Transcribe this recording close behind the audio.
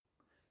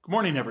Good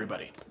morning,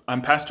 everybody.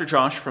 I'm Pastor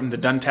Josh from the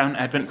Duntown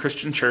Advent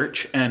Christian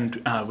Church, and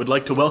would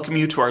like to welcome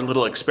you to our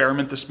little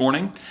experiment this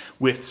morning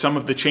with some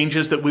of the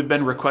changes that we've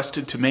been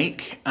requested to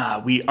make.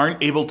 We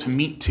aren't able to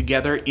meet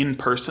together in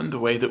person the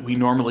way that we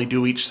normally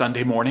do each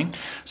Sunday morning,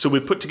 so we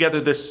put together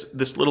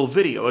this little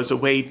video as a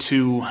way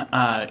to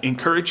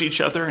encourage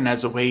each other and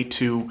as a way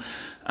to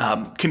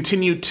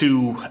continue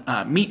to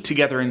meet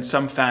together in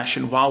some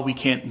fashion while we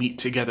can't meet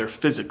together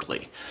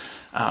physically.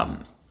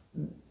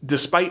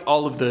 Despite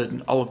all of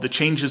the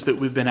changes that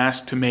we've been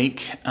asked to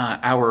make,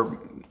 our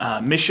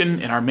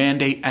mission and our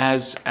mandate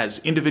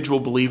as individual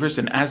believers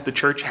and as the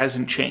church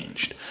hasn't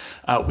changed.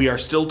 We are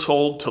still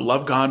told to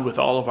love God with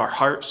all of our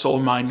heart, soul,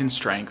 mind, and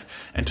strength,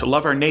 and to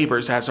love our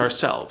neighbors as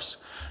ourselves.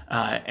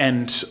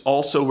 And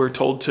also we're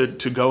told to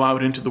go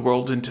out into the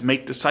world and to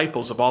make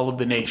disciples of all of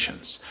the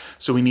nations.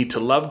 So we need to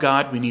love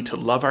God, we need to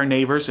love our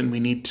neighbors, and we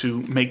need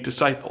to make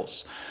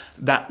disciples.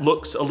 That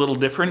looks a little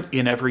different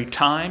in every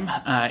time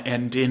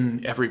and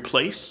in every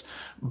place,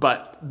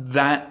 but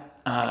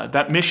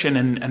that mission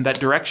and that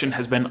direction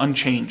has been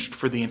unchanged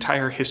for the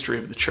entire history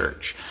of the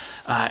church,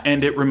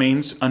 and it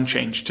remains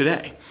unchanged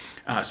today.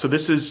 So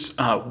this is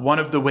one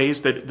of the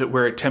ways that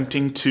we're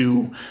attempting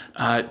to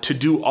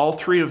do all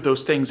three of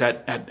those things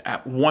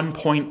at one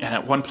point and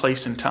at one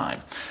place in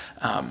time.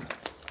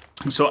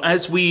 So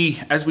as we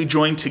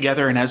join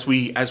together and as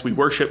we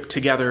worship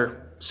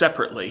together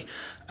separately,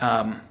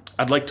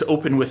 I'd like to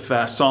open with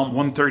Psalm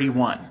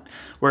 131,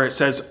 where it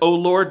says, "O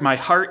Lord, my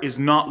heart is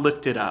not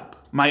lifted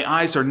up. My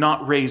eyes are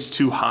not raised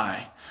too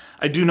high.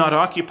 I do not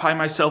occupy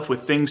myself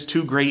with things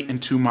too great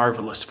and too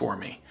marvelous for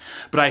me.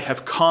 But I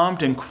have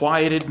calmed and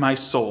quieted my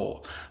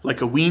soul,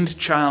 like a weaned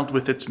child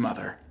with its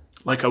mother.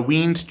 Like a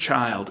weaned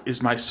child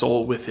is my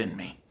soul within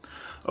me.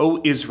 O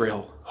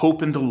Israel,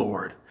 hope in the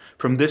Lord,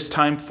 from this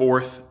time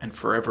forth and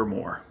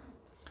forevermore."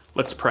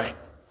 Let's pray.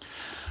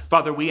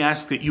 Father, we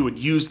ask that you would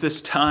use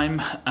this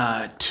time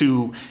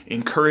to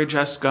encourage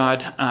us,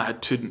 God,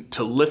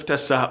 to lift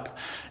us up,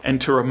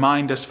 and to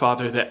remind us,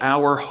 Father, that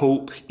our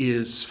hope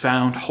is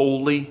found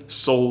wholly,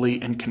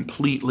 solely, and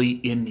completely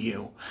in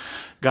you.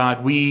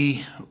 God,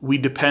 we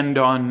depend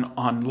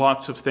on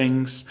lots of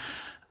things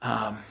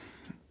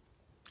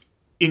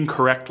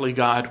incorrectly,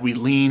 God. We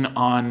lean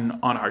on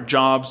our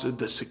jobs,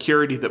 the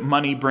security that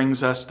money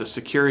brings us, the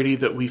security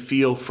that we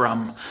feel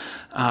from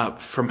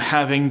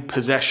having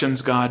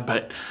possessions, God,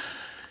 but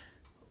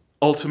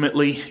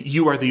ultimately,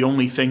 you are the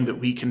only thing that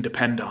we can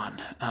depend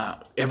on.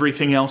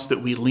 Everything else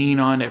that we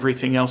lean on,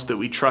 everything else that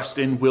we trust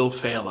in will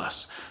fail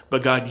us.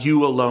 But God,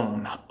 you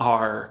alone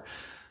are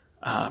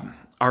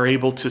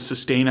able to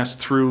sustain us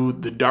through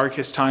the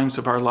darkest times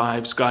of our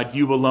lives. God,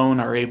 you alone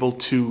are able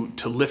to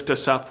lift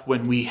us up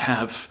when we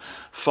have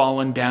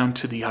fallen down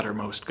to the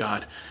uttermost,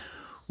 God.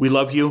 We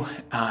love you,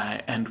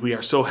 and we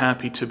are so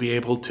happy to be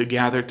able to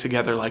gather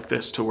together like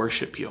this to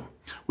worship you.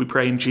 We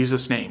pray in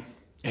Jesus' name.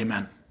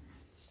 Amen.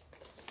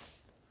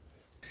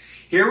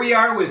 Here we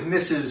are with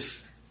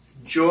Mrs.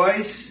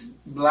 Joyce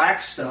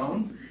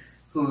Blackstone,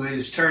 who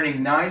is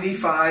turning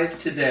 95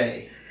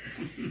 today.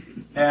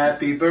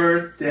 Happy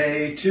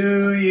birthday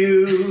to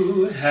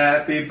you.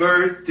 Happy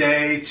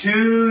birthday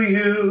to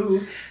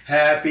you.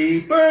 Happy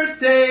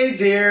birthday,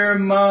 dear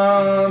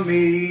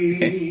Mommy.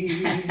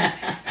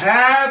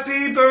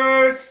 Happy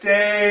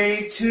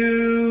birthday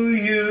to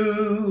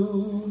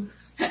you.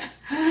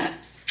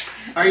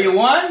 Are you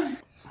one?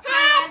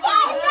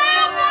 Happy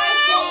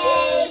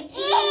birthday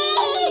to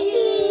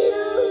you.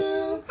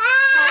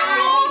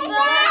 Happy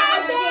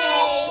birthday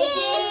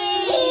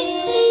to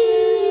you.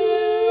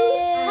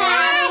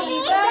 Happy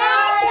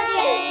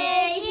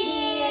birthday,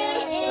 dear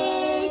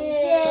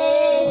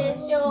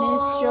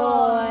Miss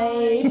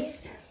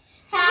Joyce.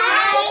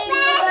 Happy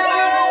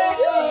birthday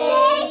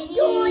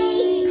to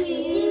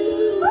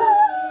you.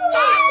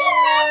 Happy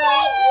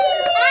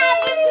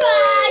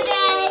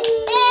birthday.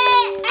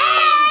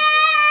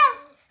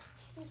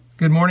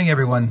 Good morning,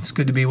 everyone. It's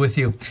good to be with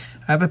you.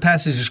 I have a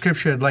passage of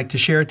scripture I'd like to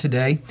share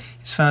today.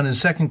 It's found in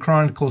 2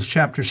 Chronicles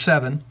chapter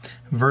 7,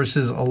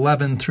 verses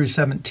 11 through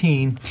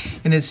 17.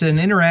 And it's an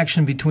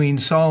interaction between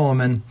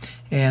Solomon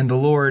and the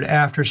Lord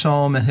after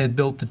Solomon had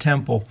built the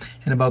temple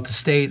and about the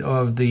state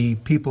of the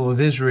people of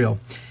Israel.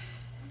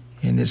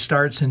 And it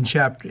starts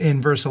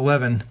in verse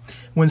 11.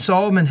 When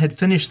Solomon had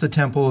finished the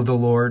temple of the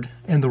Lord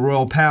and the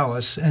royal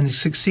palace, and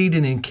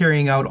succeeded in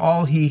carrying out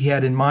all he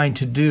had in mind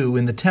to do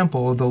in the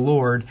temple of the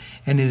Lord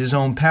and in his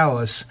own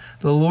palace,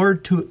 the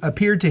Lord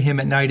appeared to him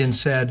at night and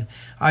said,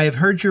 "I have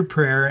heard your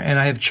prayer, and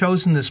I have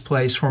chosen this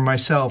place for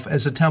myself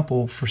as a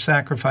temple for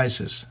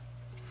sacrifices.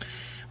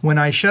 When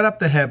I shut up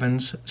the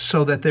heavens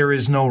so that there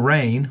is no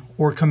rain,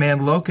 or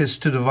command locusts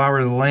to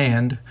devour the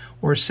land,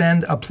 or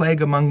send a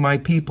plague among my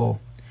people,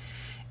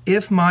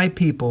 if my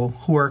people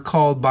who are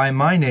called by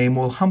my name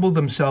will humble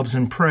themselves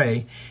and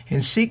pray,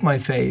 and seek my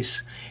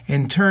face,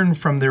 and turn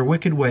from their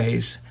wicked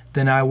ways,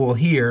 then I will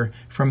hear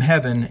from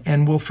heaven,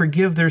 and will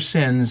forgive their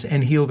sins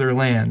and heal their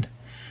land.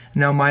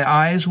 Now my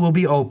eyes will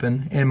be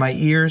open and my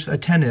ears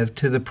attentive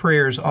to the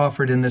prayers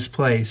offered in this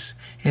place,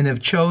 and have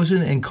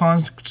chosen and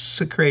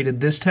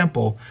consecrated this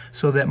temple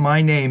so that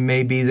my name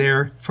may be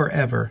there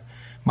forever.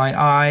 My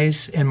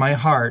eyes and my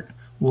heart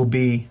will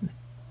be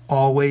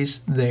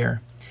always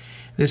there.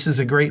 This is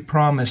a great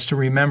promise to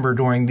remember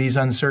during these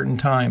uncertain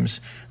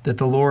times, that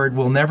the Lord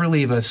will never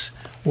leave us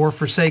or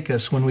forsake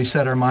us when we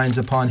set our minds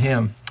upon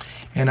Him.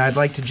 And I'd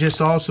like to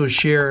just also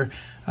share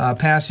a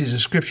passage of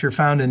Scripture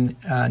found in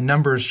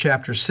Numbers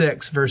chapter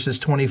 6, verses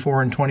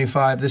 24 and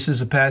 25. This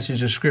is a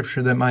passage of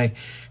Scripture that my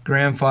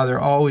grandfather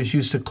always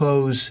used to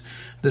close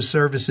the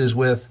services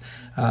with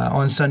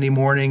on Sunday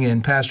morning,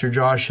 and Pastor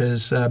Josh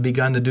has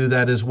begun to do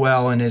that as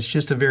well. And it's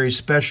just a very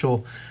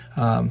special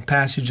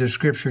passage of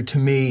Scripture to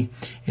me,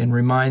 and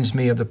reminds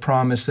me of the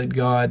promise that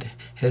God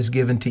has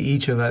given to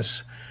each of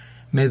us.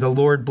 May the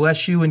Lord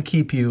bless you and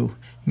keep you.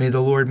 May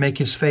the Lord make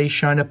His face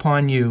shine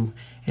upon you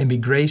and be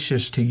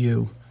gracious to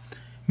you.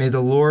 May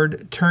the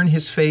Lord turn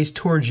His face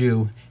towards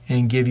you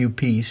and give you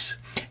peace.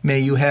 May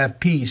you have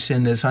peace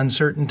in this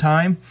uncertain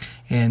time,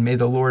 and may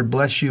the Lord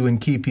bless you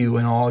and keep you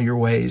in all your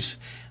ways.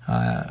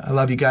 I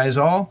love you guys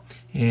all,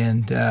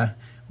 and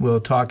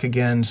we'll talk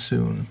again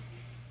soon.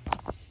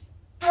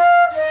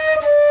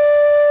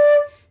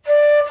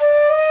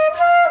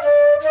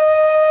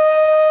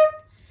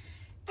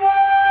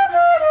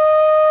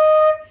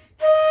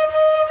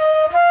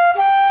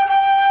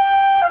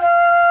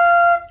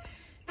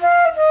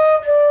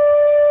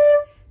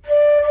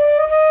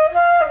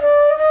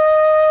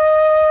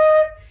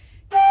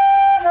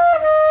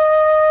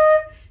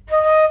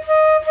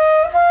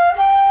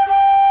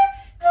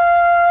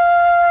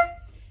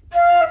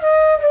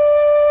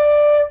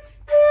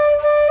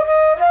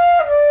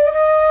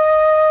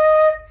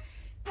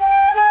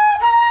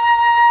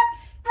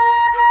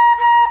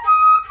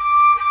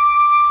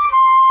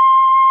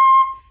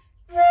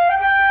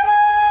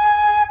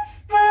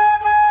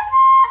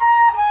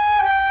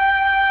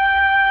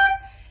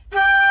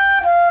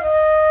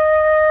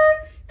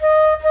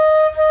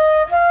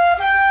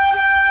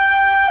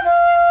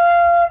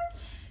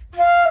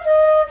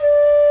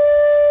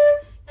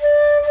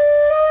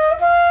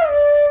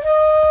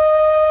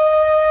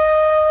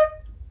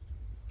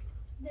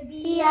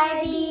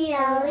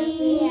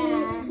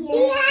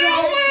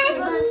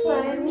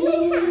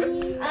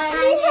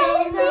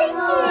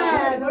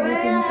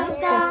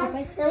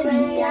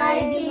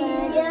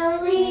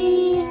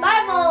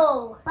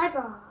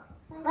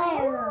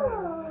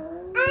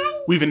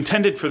 We've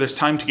intended for this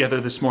time together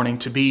this morning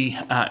to be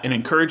an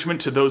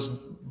encouragement to those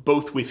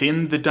both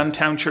within the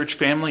Duntown Church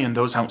family and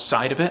those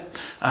outside of it.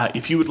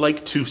 If you would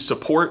like to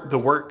support the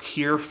work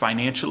here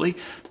financially,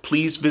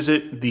 please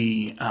visit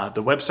the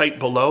website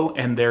below,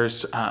 and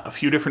there's a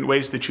few different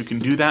ways that you can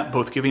do that,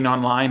 both giving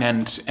online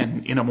and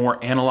in a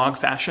more analog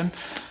fashion.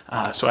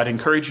 So I'd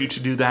encourage you to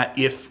do that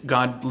if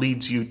God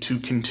leads you to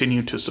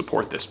continue to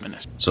support this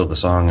ministry. So the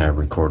song I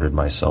recorded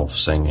myself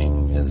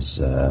singing is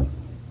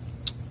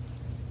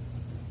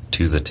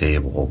To the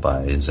Table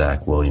by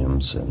Zach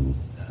Williams, and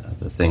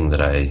the thing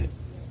that I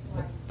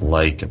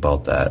like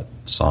about that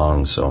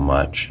song so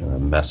much, and the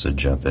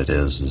message of it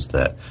is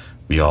that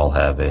we all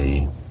have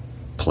a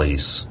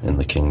place in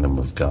the kingdom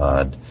of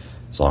God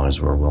as long as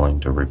we're willing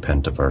to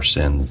repent of our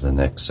sins and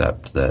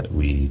accept that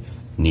we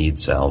need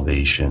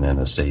salvation and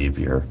a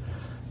Savior.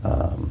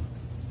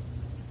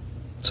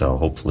 So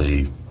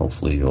hopefully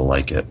you'll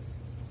like it.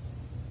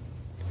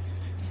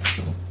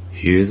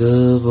 Hear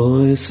the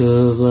voice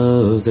of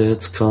love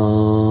that's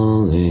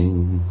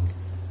calling.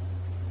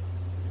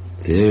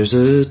 There's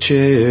a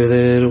chair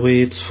that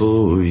waits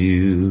for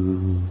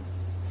you,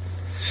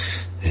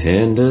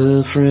 and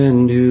a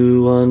friend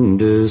who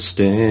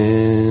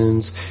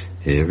understands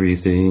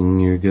everything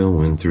you're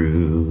going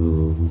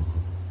through.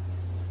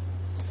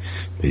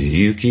 But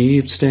you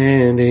keep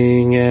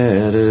standing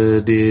at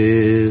a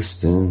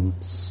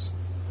distance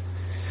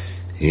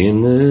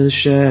in the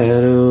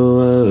shadow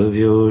of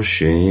your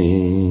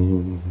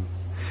shame.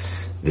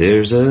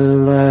 There's a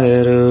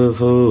light of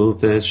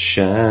hope that's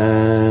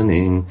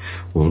shining.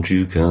 Won't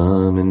you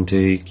come and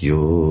take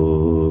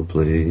your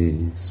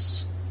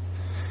place?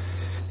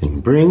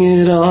 And bring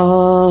it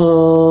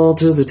all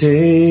to the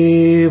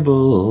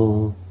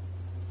table.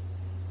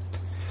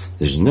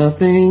 There's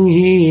nothing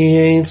He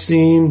ain't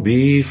seen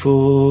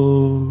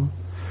before.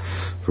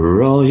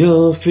 For all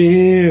your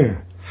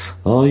fear,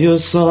 all your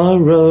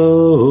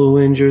sorrow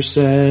and your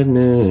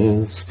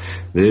sadness,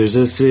 there's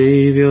a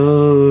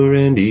Savior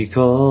and He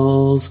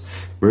calls.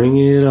 Bring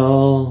it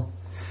all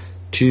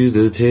to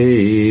the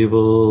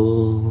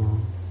table.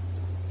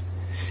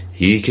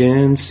 He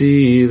can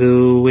see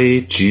the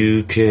weight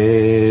you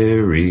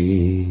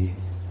carry,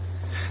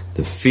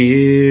 the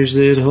fears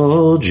that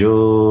hold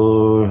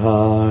your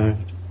heart.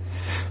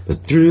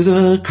 But through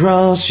the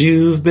cross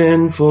you've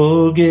been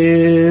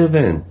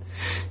forgiven.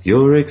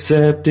 You're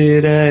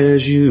accepted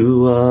as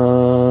you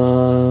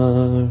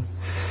are.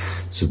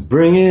 So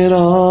bring it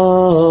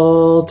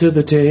all to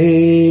the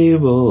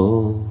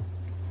table.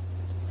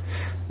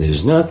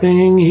 There's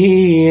nothing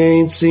He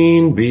ain't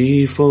seen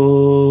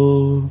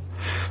before.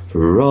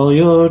 For all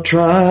your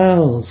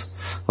trials,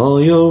 all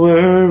your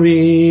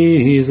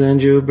worries and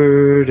your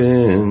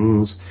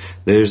burdens,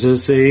 there's a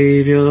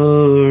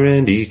Savior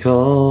and He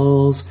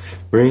calls,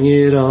 bring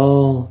it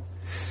all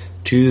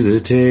to the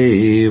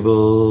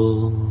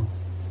table.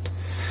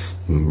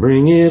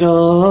 Bring it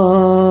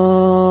all.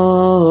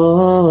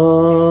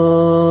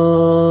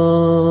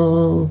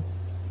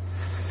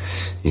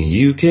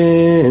 You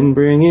can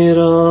bring it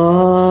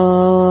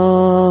all.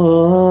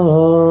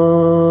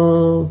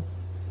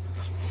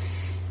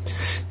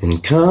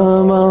 And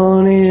come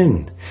on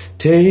in,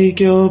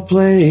 take your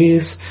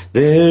place.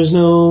 There's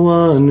no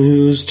one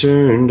who's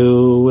turned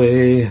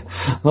away.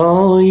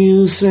 All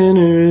you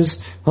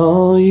sinners,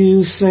 all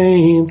you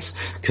saints,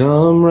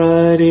 come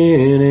right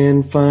in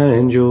and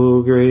find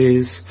your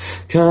grace.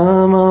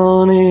 Come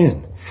on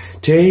in,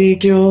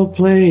 take your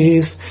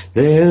place.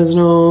 There's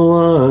no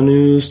one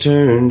who's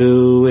turned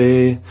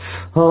away.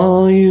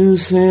 All you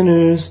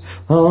sinners,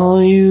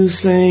 all you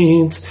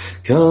saints,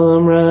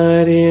 come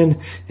right in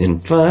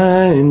and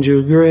find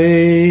your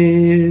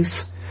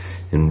grace.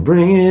 And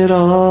bring it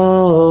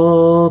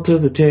all to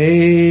the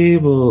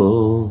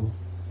table.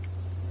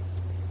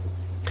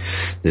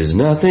 There's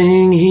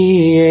nothing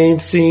He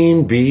ain't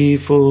seen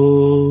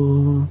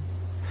before.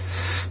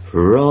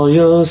 For all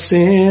your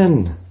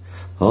sin,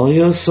 all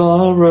your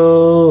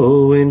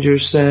sorrow and your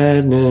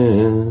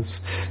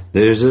sadness,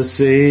 there's a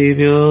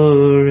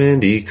Savior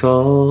and He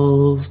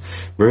calls,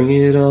 bring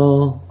it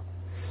all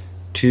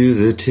to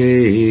the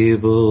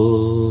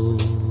table.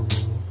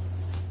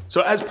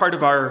 So as part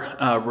of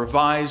our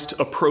revised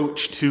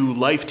approach to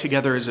life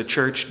together as a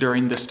church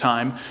during this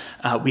time,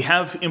 we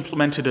have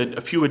implemented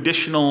a few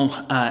additional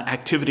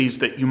activities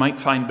that you might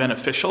find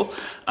beneficial.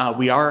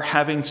 We are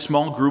having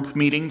small group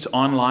meetings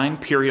online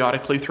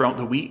periodically throughout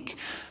the week.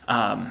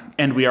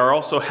 And we are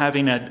also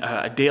having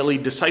a daily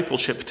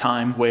discipleship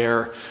time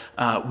where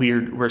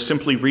we're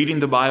simply reading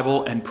the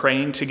Bible and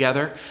praying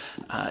together.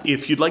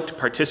 If you'd like to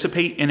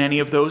participate in any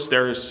of those,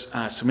 there's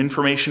some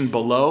information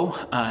below,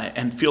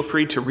 and feel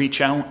free to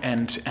reach out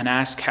and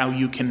ask how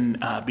you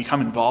can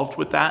become involved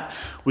with that.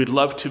 We'd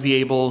love to be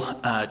able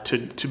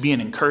to be an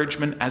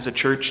encouragement as a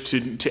church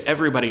to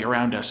everybody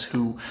around us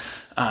who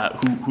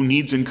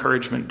needs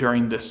encouragement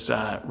during this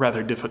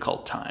rather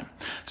difficult time.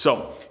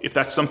 So if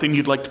that's something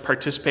you'd like to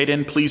participate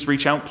in, please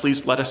reach out,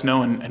 please let us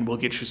know, and we'll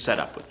get you set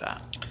up with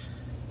that.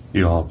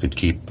 You all could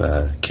keep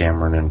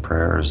Cameron in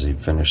prayer as he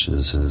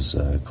finishes his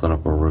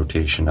clinical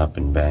rotation up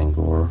in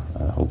Bangor.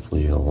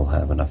 Hopefully he'll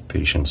have enough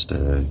patience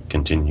to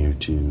continue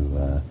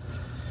to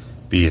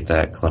be at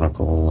that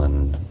clinical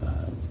and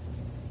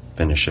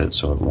finish it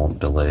so it won't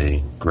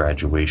delay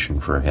graduation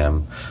for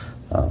him.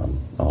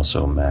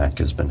 Also, Mac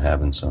has been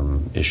having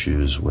some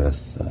issues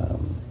with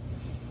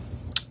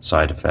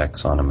side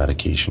effects on a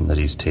medication that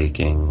he's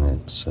taking.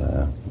 It's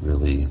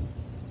really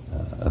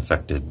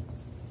affected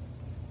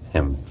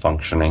him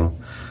functioning,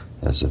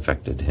 has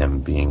affected him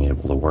being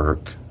able to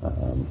work.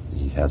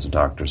 He has a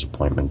doctor's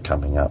appointment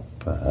coming up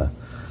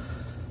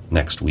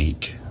next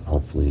week.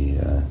 Hopefully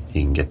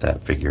he can get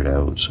that figured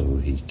out so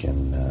he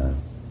can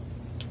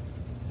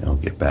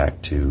get back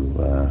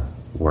to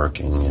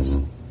working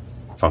and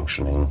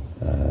functioning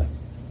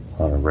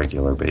on a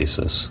regular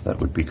basis. That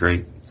would be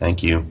great.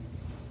 Thank you.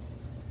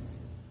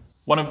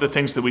 One of the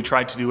things that we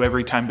try to do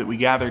every time that we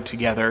gather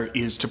together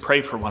is to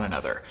pray for one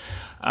another.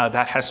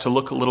 That has to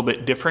look a little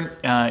bit different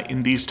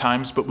in these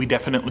times, but we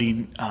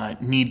definitely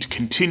need to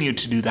continue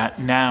to do that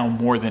now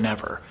more than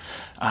ever.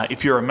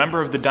 If you're a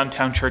member of the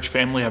Duntown Church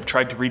family, I've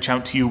tried to reach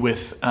out to you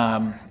with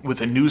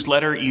a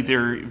newsletter,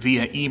 either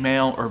via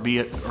email or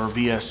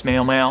via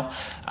snail mail.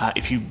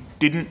 If you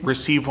didn't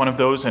receive one of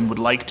those and would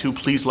like to,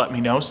 please let me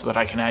know so that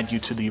I can add you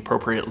to the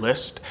appropriate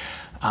list.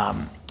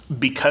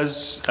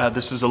 Because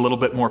this is a little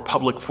bit more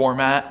public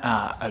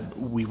format,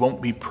 we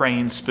won't be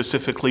praying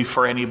specifically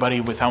for anybody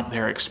without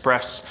their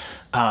express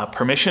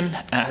permission,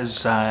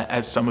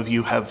 as some of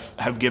you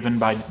have given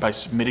by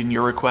submitting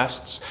your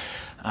requests.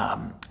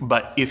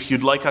 But if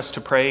you'd like us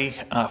to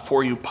pray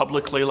for you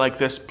publicly like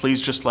this,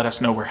 please just let us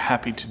know. We're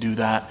happy to do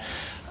that.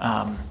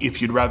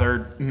 If you'd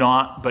rather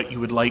not, but you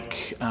would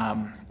like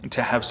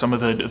to have some of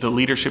the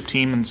leadership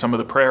team and some of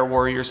the prayer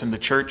warriors in the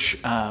church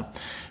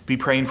be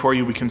praying for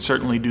you, we can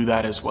certainly do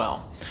that as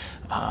well.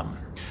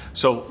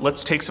 So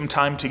let's take some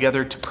time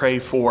together to pray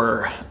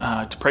for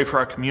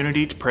our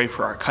community, to pray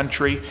for our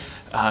country,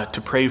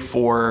 to pray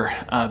for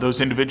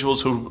those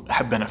individuals who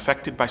have been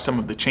affected by some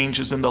of the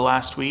changes in the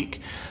last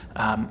week.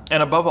 And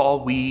above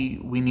all, we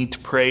need to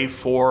pray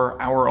for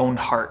our own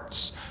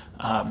hearts.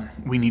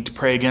 We need to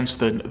pray against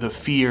the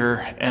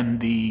fear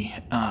and the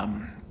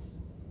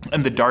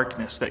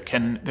darkness that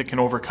can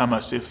overcome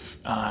us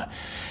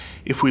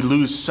if we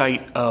lose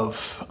sight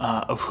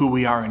of who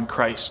we are in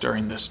Christ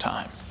during this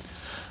time.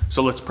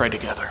 So let's pray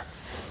together.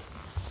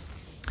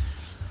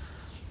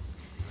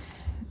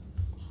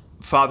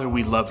 Father,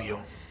 we love you.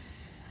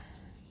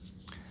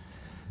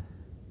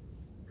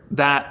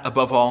 That,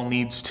 above all,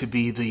 needs to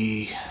be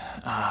the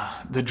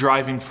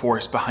driving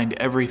force behind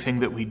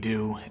everything that we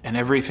do and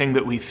everything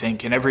that we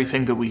think and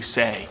everything that we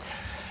say.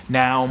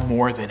 now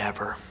more than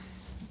ever.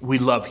 We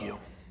love you.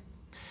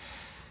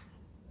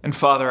 And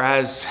Father,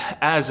 as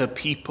a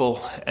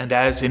people and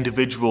as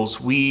individuals,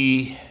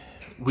 we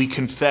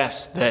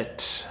confess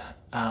that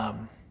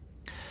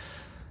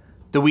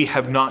we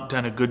have not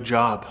done a good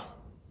job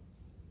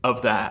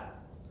of that.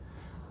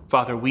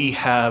 Father,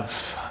 we've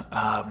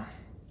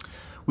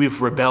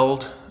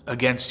rebelled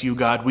against you,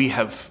 God. We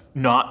have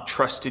not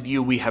trusted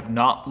you. We have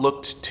not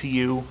looked to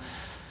you,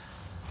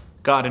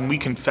 God, and we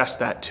confess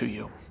that to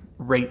you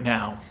right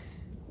now.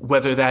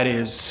 Whether that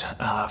is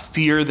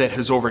fear that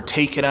has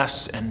overtaken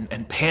us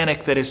and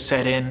panic that has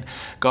set in,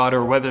 God,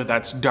 or whether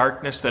that's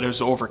darkness that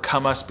has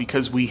overcome us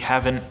because we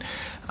haven't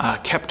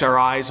kept our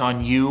eyes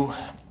on you.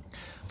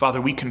 Father,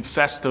 we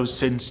confess those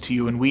sins to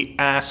you and we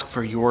ask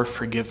for your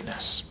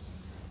forgiveness.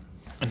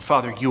 And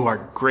Father, you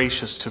are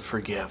gracious to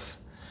forgive.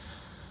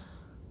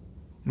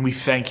 And we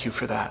thank you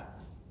for that.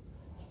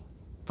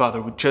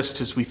 Father, just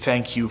as we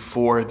thank you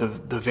for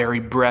the very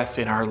breath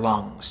in our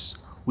lungs,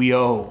 we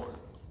owe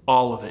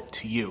all of it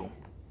to you.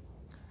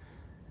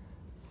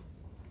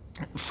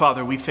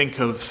 Father, we think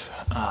of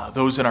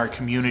those in our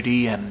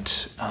community and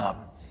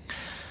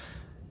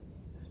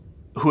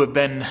who have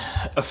been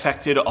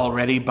affected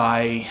already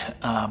by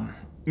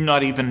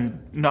not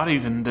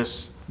even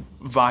this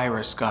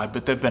virus, God,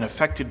 but they've been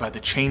affected by the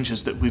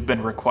changes that we've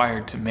been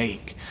required to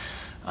make.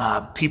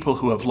 People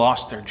who have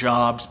lost their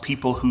jobs,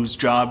 people whose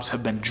jobs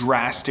have been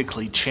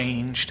drastically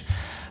changed,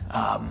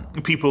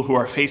 people who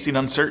are facing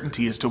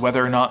uncertainty as to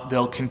whether or not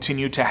they'll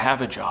continue to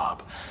have a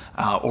job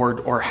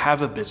or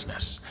have a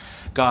business.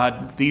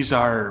 God, these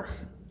are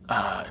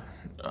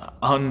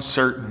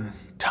uncertain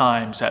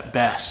times at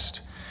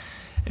best.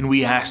 And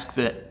we ask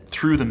that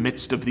through the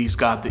midst of these,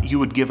 God, that you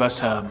would give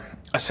us a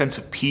sense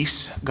of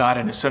peace, God,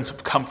 and a sense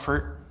of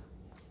comfort,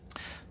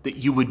 that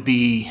you would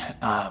be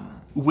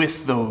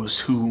with those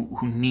who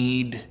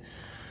need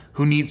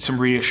some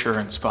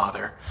reassurance,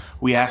 Father.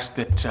 We ask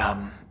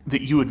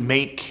that you would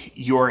make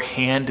your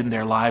hand in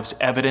their lives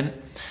evident,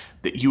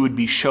 that you would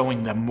be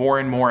showing them more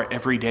and more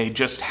every day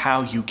just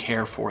how you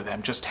care for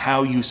them, just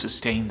how you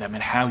sustain them,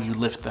 and how you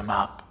lift them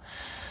up.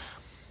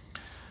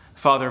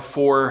 Father,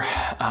 for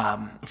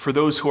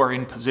those who are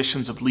in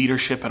positions of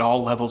leadership at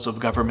all levels of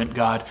government,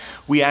 God,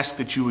 we ask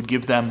that you would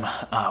give them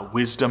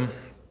wisdom,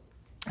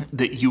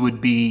 that you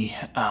would be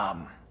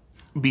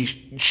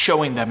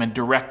showing them and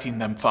directing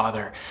them,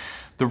 Father,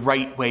 the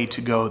right way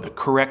to go, the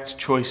correct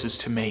choices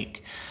to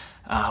make.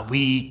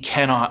 We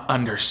cannot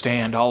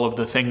understand all of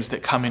the things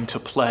that come into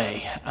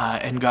play.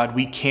 And God,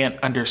 we can't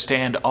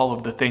understand all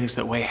of the things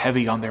that weigh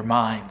heavy on their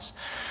minds.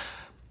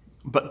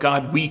 But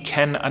God, we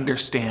can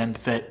understand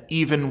that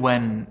even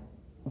when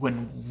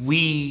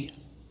we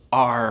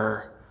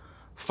are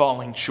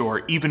falling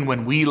short, even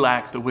when we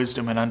lack the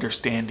wisdom and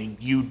understanding,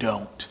 you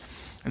don't.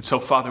 And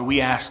so, Father,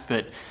 we ask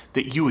that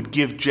you would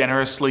give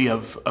generously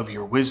of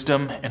your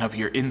wisdom and of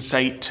your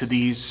insight to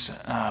these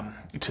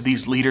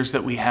leaders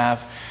that we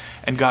have.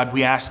 And God,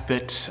 we ask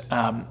that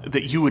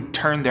you would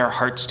turn their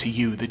hearts to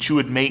you, that you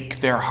would make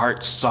their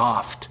hearts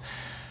soft,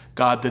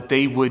 God, that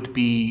they would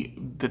be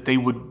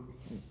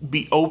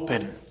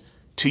open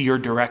to your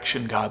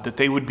direction, God, that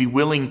they would be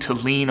willing to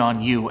lean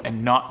on you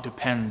and not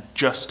depend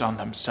just on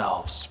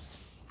themselves.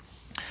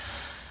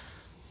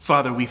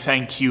 Father, we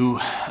thank you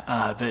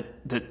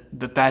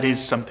that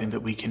is something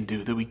that we can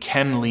do, that we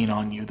can lean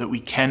on you, that we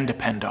can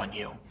depend on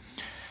you.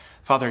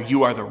 Father,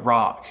 you are the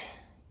rock.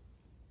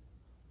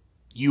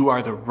 You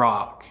are the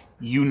rock.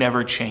 You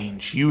never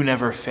change. You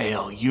never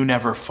fail. You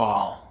never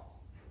fall.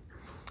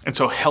 And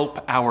so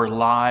help our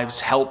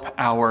lives, help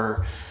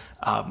our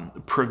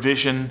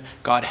provision,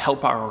 God,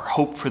 help our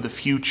hope for the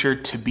future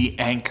to be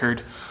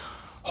anchored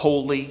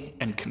wholly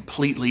and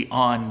completely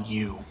on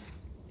you.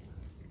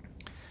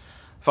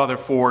 Father,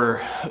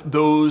 for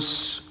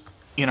those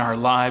in our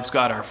lives,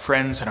 God, our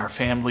friends and our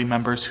family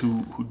members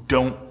who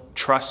don't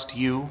trust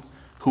you,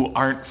 who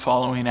aren't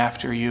following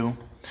after you,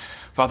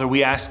 Father,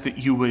 we ask that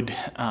you would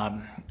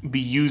be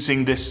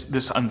using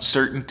this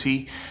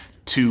uncertainty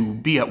to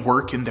be at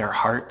work in their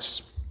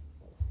hearts,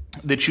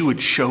 that you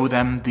would show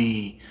them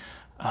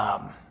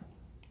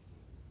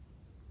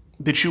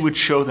that you would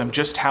show them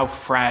just how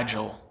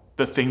fragile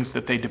the things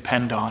that they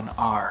depend on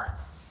are.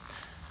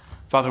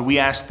 Father, we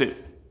ask that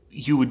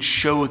you would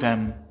show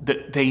them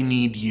that they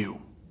need you.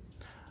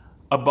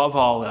 Above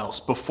all else,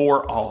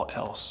 before all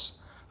else,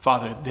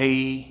 Father,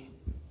 they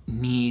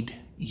need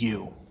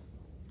you.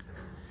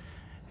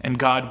 And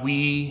God,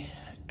 we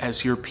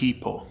as your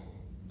people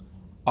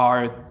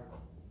are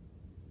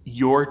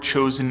your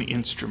chosen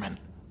instrument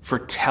for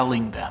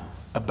telling them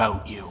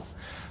about you.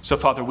 So,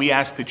 Father, we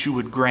ask that you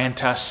would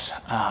grant us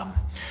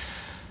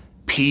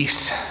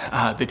peace,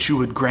 that you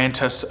would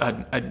grant us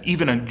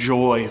even a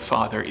joy,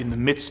 Father, in the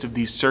midst of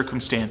these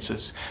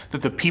circumstances,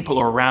 that the people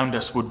around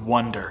us would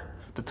wonder,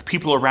 that the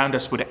people around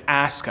us would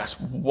ask us,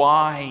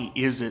 why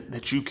is it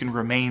that you can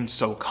remain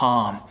so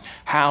calm?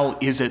 How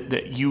is it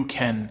that you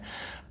can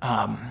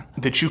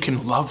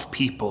love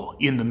people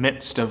in the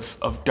midst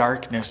of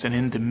darkness and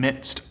in the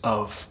midst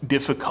of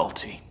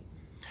difficulty?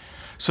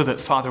 so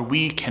that, Father,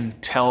 we can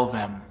tell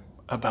them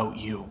about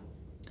you,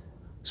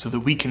 so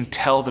that we can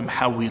tell them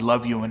how we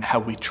love you and how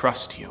we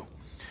trust you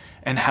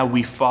and how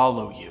we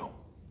follow you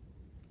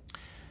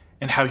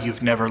and how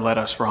you've never led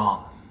us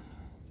wrong.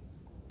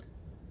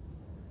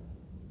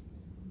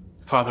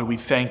 Father, we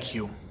thank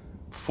you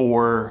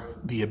for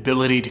the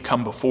ability to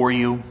come before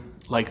you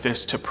like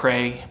this to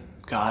pray.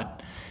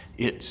 God,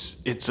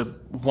 it's a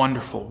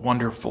wonderful,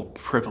 wonderful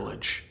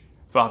privilege,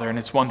 Father, and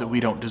it's one that we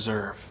don't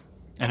deserve,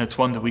 and it's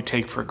one that we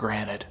take for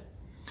granted.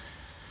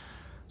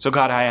 So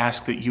God, I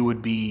ask that you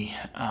would be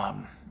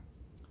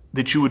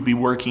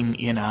working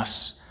in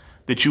us,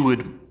 that you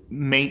would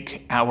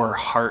make our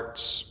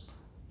hearts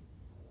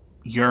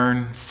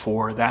yearn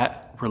for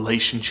that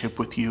relationship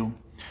with you.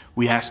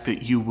 We ask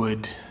that you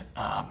would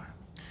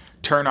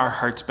turn our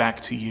hearts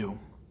back to you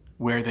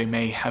where they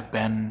may have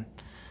been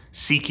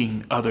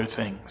seeking other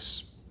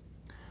things.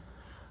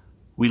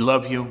 We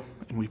love you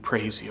and we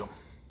praise you,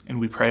 and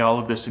we pray all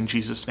of this in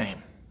Jesus'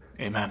 name.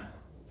 Amen.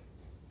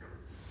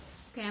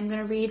 Okay, I'm going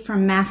to read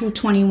from Matthew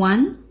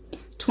 21,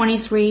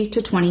 23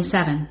 to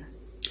 27.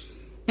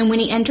 And when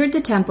he entered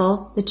the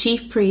temple, the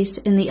chief priests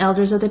and the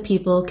elders of the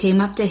people came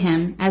up to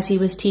him as he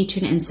was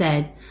teaching and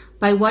said,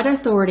 "By what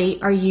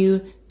authority are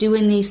you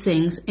doing these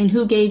things, and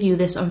who gave you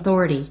this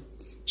authority?"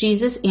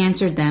 Jesus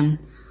answered them,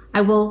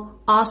 "I will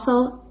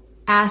also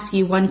ask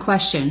you one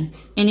question,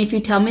 and if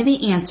you tell me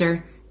the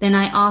answer, then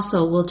I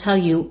also will tell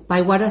you by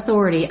what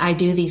authority I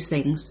do these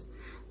things.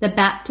 The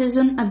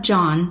baptism of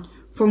John,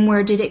 from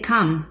where did it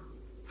come?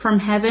 From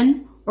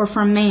heaven or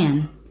from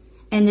man?"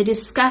 And they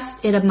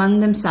discussed it among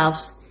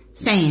themselves,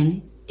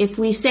 saying, "If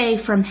we say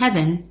from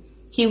heaven,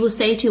 he will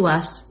say to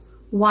us,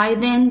 'Why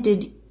then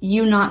did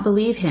you not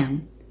believe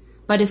him?'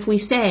 But if we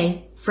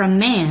say from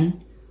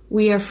man,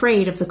 we are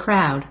afraid of the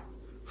crowd,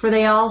 for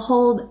they all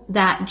hold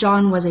that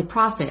John was a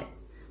prophet."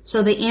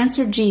 So they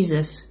answered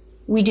Jesus,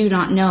 "We do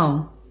not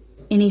know."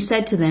 And he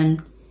said to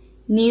them,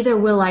 "Neither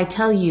will I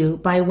tell you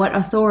by what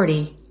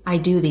authority I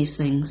do these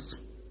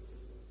things."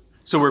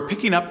 So we're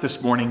picking up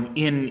this morning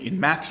in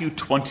Matthew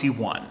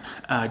 21.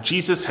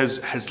 Jesus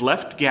has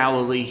left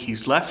Galilee.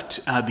 He's left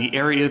the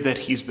area that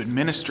he's been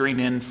ministering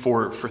in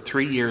for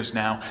 3 years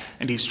now,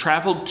 and he's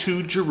traveled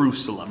to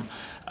Jerusalem,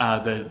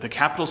 the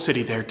capital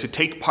city there, to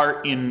take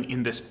part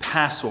in this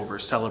Passover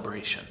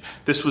celebration.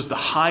 This was the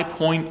high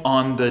point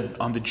on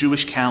the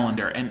Jewish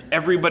calendar, and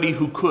everybody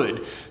who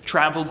could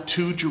traveled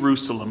to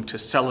Jerusalem to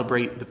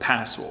celebrate the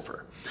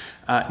Passover.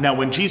 Now,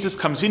 when Jesus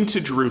comes into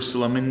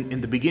Jerusalem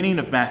in the beginning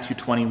of Matthew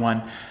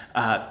 21,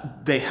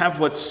 they have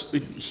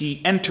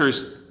he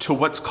enters to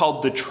what's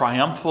called the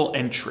triumphal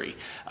entry,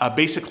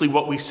 basically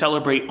what we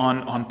celebrate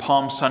on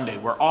Palm Sunday,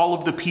 where all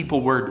of the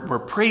people were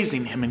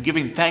praising him and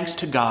giving thanks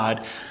to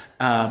God,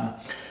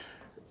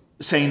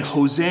 saying,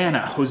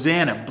 "Hosanna,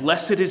 Hosanna,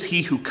 blessed is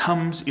he who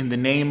comes in the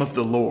name of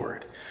the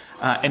Lord."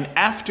 And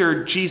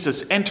after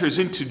Jesus enters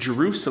into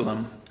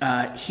Jerusalem,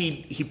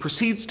 he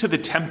proceeds to the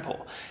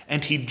temple,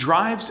 and he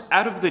drives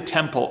out of the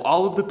temple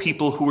all of the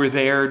people who were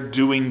there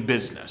doing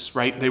business,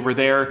 right? They were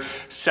there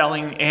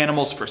selling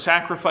animals for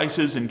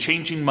sacrifices and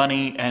changing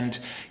money and,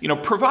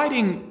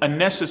 providing a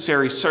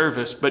necessary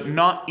service, but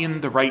not in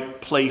the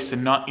right place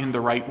and not in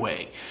the right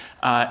way.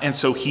 And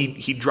so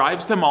he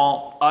drives them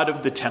all out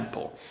of the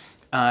temple.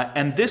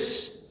 And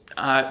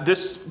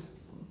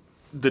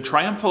the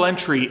triumphal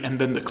entry and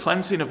then the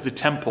cleansing of the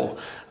temple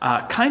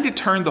kind of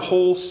turned the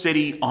whole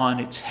city on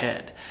its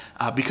head,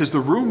 because the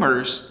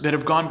rumors that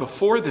have gone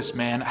before this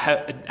man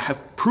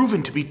have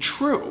proven to be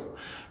true,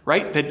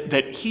 right?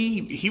 That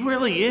he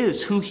really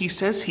is who he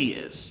says he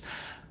is.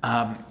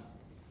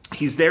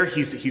 He's there,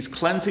 he's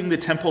cleansing the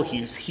temple,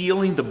 he's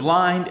healing the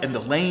blind and the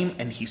lame,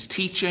 and he's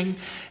teaching,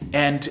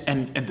 and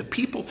the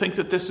people think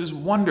that this is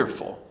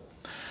wonderful.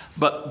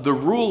 But the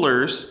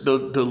rulers,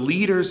 the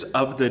leaders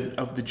of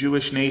the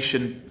Jewish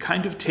nation,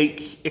 kind of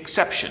take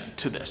exception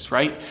to this,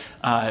 right?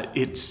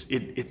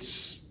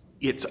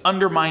 It's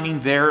undermining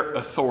their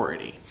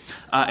authority,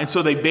 and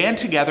so they band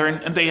together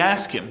and they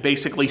ask him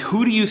basically,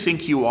 "Who do you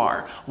think you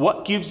are?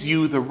 What gives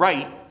you the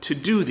right to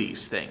do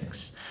these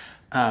things?"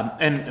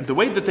 And the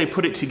way that they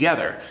put it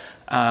together,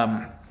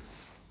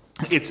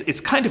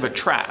 it's kind of a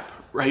trap.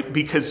 Right,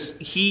 because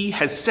he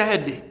has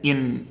said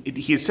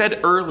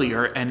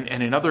earlier and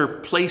in other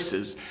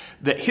places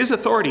that his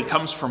authority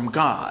comes from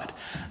God,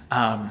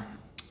 and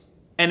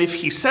if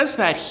he says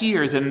that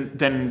here,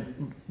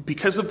 then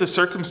because of the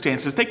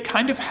circumstances, they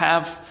kind of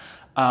have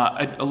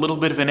a little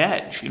bit of an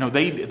edge.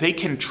 They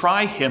can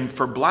try him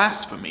for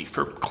blasphemy,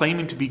 for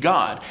claiming to be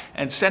God,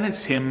 and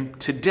sentence him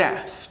to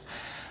death.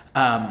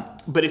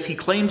 But if he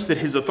claims that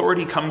his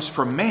authority comes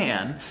from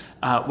man,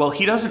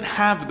 he doesn't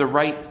have the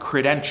right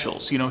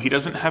credentials. He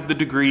doesn't have the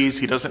degrees,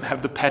 he doesn't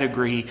have the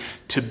pedigree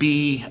to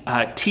be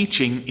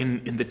teaching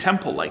in the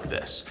temple like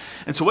this.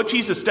 And so what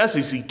Jesus does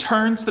is he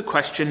turns the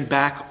question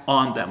back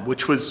on them,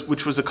 which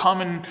was a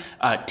common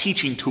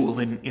teaching tool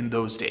in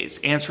those days,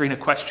 answering a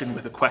question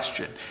with a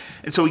question.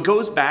 And so he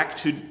goes back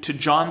to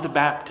John the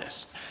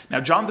Baptist.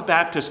 Now, John the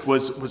Baptist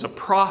was a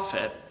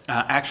prophet,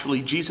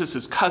 actually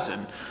Jesus'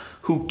 cousin,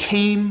 who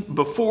came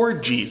before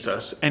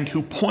Jesus and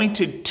who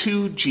pointed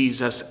to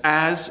Jesus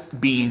as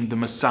being the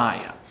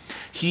Messiah.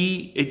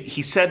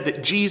 He said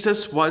that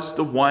Jesus was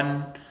the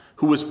one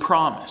who was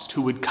promised,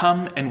 who would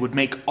come and would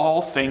make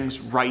all things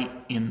right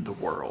in the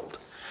world.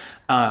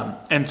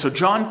 And so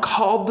John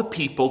called the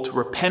people to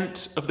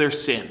repent of their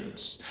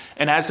sins,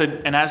 and as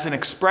an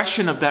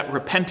expression of that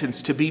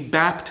repentance, to be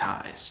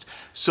baptized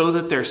so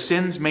that their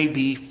sins may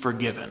be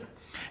forgiven.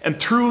 And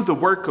through the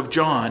work of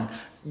John,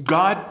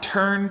 God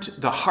turned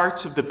the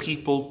hearts of the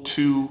people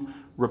to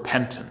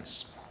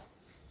repentance.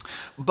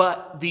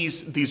 But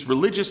these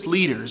religious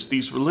leaders,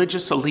 these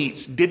religious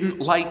elites, didn't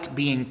like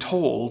being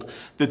told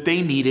that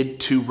they needed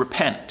to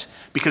repent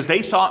because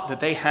they thought that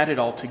they had it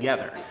all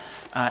together.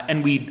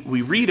 And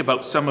we read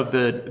about some of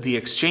the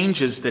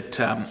exchanges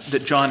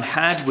that John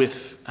had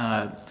with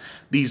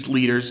these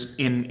leaders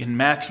in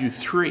Matthew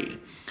 3.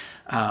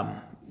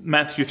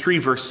 Matthew 3,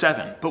 verse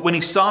 7. But when he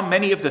saw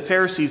many of the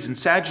Pharisees and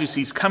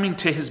Sadducees coming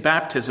to his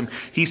baptism,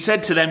 he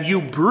said to them, "You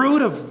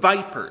brood of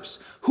vipers,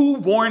 who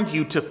warned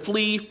you to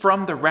flee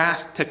from the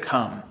wrath to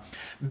come?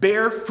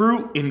 Bear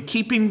fruit in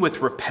keeping with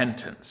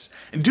repentance.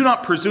 And do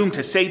not presume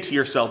to say to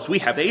yourselves, 'We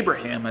have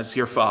Abraham as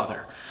your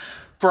father.'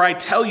 For I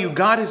tell you,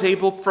 God is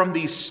able from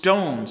these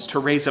stones to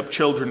raise up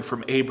children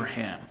from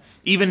Abraham.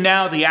 Even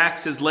now the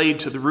axe is laid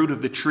to the root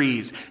of the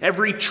trees.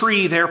 Every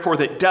tree, therefore,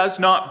 that does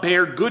not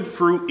bear good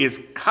fruit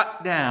is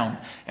cut down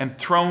and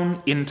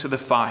thrown into the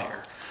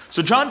fire."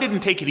 So John didn't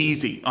take it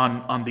easy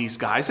on these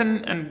guys,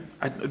 and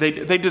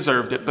they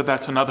deserved it, but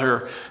that's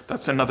another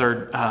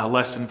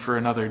lesson for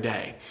another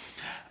day.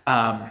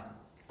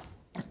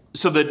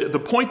 So the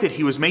point that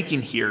he was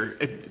making here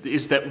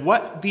is that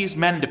what these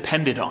men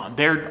depended on,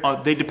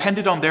 they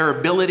depended on their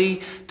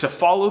ability to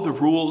follow the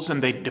rules,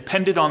 and they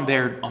depended on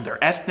their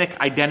ethnic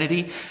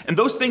identity, and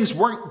those things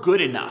weren't good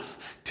enough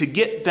to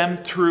get them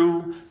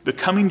through the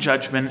coming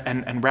judgment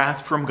and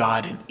wrath from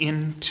God and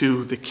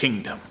into the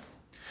kingdom.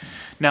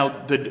 Now,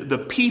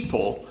 the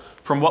people,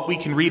 from what we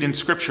can read in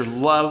Scripture,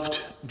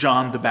 loved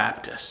John the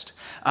Baptist,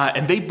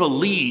 and they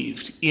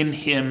believed in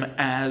him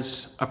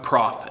as a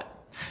prophet.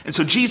 And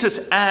so Jesus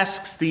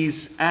asks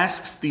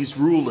these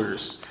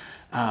rulers,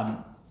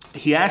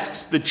 he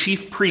asks the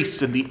chief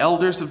priests and the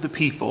elders of the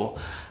people,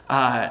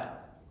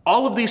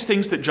 all of these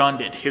things that John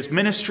did, his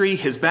ministry,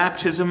 his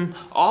baptism,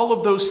 all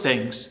of those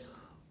things,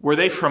 were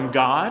they from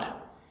God?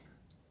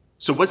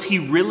 So was he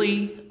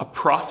really a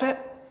prophet?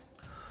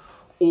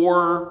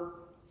 Or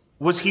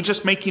was he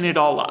just making it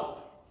all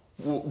up?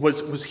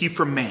 Was he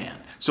from man?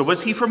 So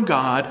was he from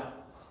God,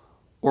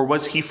 or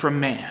was he from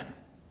man?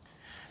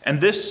 And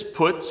this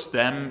puts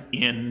them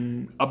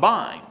in a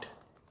bind,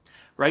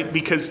 right?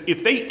 Because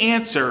if they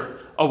answer,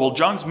 "Oh, well,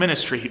 John's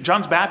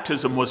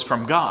baptism was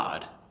from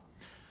God,"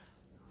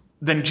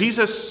 then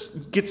Jesus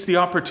gets the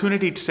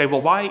opportunity to say,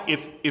 well, why,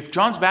 if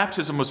John's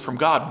baptism was from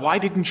God, why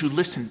didn't you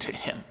listen to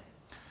him?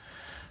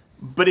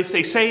 But if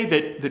they say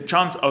that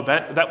John's,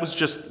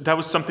 that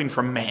was something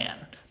from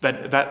man,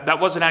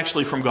 that wasn't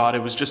actually from God,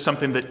 it was just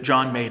something that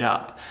John made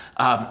up,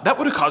 that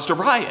would have caused a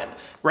riot,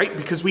 right?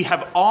 Because we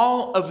have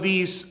all of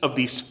these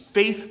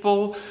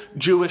faithful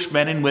Jewish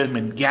men and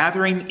women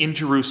gathering in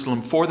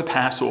Jerusalem for the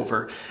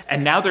Passover,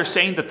 and now they're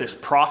saying that this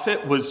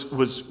prophet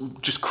was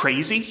just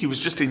crazy, he was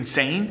just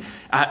insane.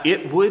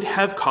 It would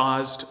have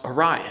caused a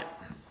riot.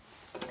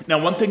 Now,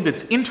 one thing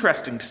that's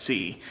interesting to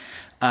see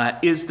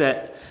is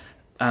that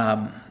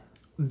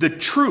the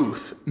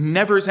truth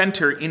never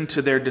enter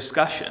into their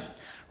discussion.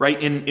 Right?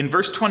 In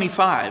verse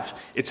 25,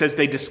 it says,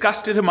 "They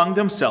discussed it among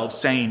themselves,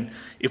 saying,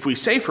 'If we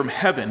say from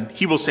heaven,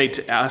 he will say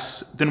to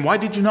us, then why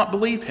did you not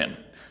believe him?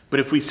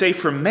 But if we say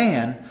from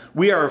man,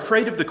 we are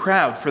afraid of the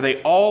crowd, for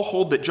they all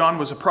hold that John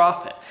was a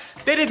prophet.'"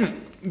 They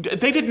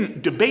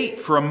didn't debate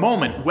for a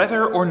moment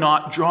whether or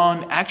not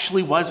John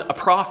actually was a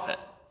prophet.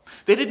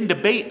 They didn't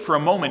debate for a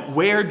moment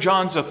where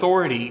John's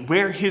authority,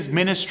 where his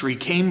ministry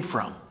came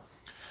from.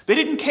 They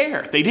didn't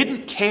care. They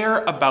didn't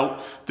care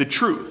about the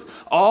truth.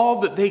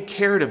 All that they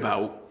cared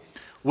about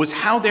was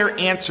how their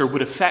answer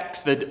would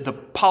affect the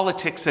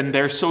politics and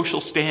their social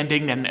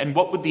standing and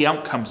what would the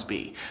outcomes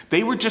be.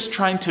 They were just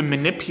trying to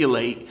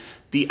manipulate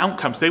the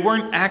outcomes. They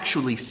weren't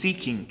actually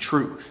seeking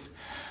truth.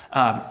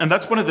 And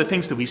that's one of the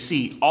things that we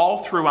see all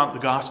throughout the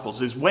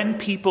Gospels is when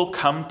people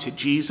come to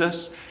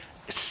Jesus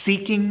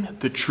seeking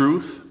the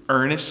truth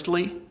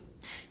earnestly,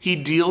 he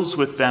deals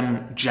with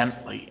them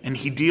gently and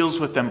he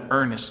deals with them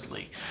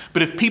earnestly.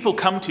 But if people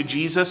come to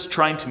Jesus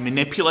trying to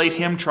manipulate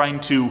him, trying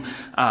to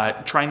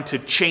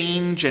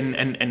change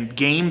and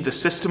game the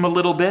system a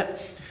little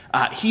bit,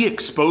 he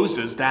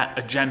exposes that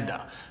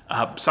agenda,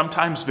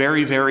 sometimes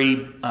very,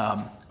 very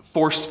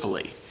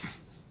forcefully.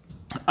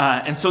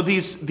 And so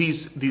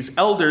these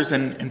elders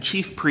and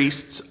chief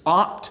priests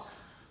opt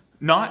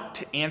not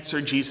to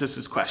answer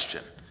Jesus'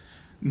 question.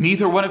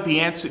 Neither one of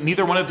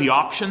the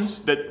options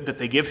that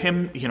they give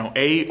him,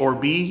 A or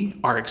B,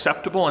 are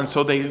acceptable, and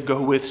so they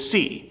go with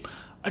C.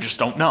 I just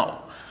don't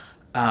know.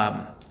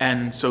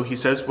 And so he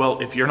says, well,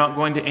 if you're not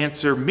going to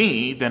answer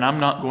me, then I'm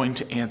not going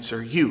to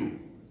answer you.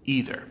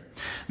 either.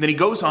 And then he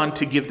goes on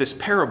to give this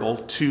parable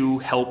to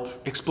help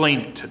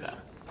explain it to them.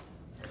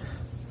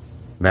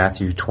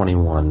 Matthew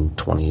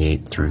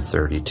 21:28 through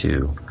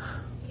 32.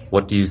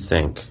 What do you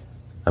think?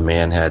 A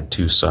man had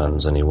 2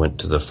 sons, and he went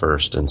to the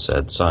first and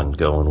said, Son,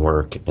 go and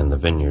work in the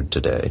vineyard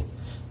today.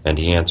 And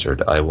he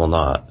answered, I will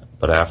not.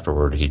 But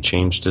afterward he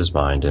changed his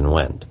mind and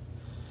went.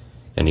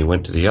 And he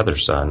went to the other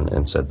son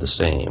and said the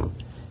same.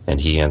 And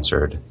he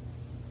answered,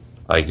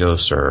 I go,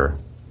 sir,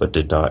 but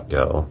did not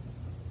go.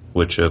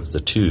 Which of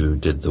the 2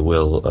 did the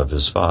will of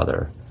his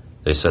father?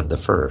 They said the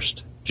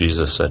first.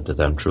 Jesus said to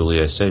them,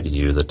 Truly I say to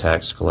you, the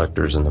tax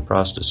collectors and the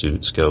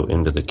prostitutes go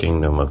into the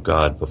kingdom of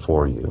God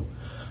before you.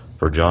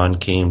 For John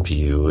came to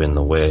you in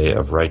the way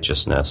of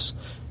righteousness,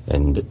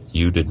 and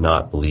you did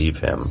not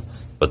believe him.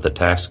 But the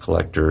tax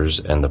collectors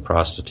and the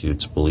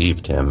prostitutes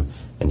believed him,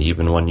 and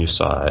even when you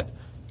saw it,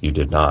 you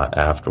did not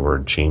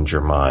afterward change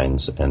your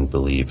minds and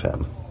believe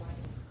him.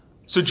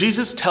 So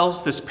Jesus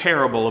tells this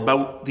parable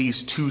about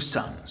these 2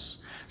 sons.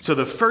 So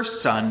the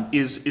first son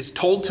is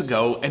told to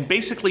go, and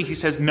basically he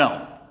says,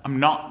 no, I'm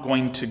not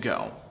going to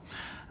go.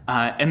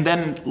 And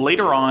then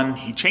later on,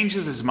 he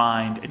changes his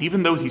mind, and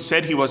even though he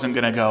said he wasn't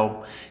going to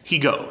go, he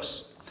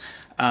goes.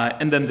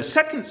 And then the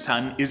second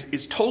son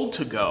is told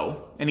to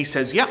go, and he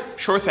says, yeah,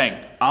 sure thing,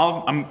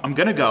 I'm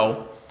going to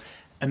go,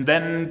 and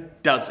then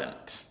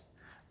doesn't.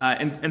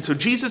 And so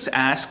Jesus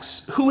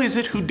asks, who is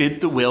it who did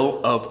the will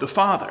of the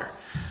Father?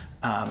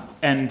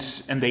 And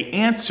they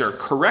answer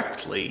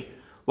correctly,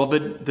 well,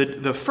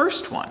 the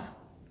first one,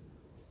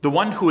 the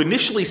one who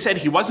initially said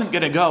he wasn't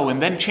going to go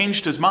and then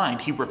changed his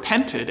mind, he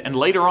repented and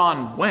later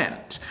on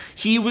went.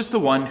 He was the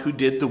one who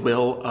did the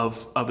will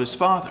of his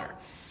Father.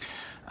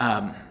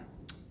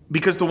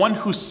 Because the one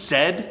who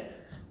said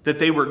that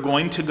they were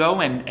going to go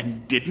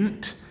and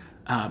didn't,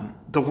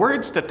 the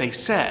words that they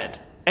said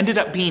ended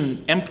up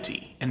being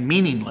empty and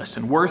meaningless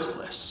and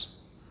worthless.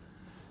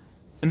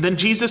 And then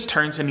Jesus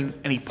turns and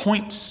he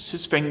points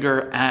his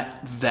finger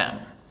at them.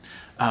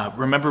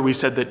 Remember we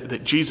said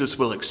that Jesus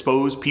will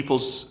expose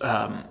people's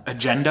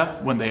agenda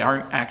when they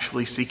aren't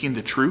actually seeking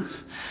the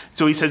truth.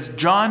 So he says,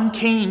 John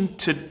came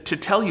to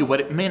tell you what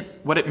it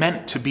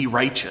meant to be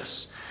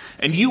righteous.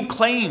 And you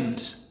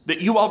claimed that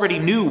you already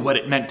knew what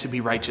it meant to be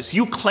righteous.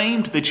 You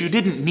claimed that you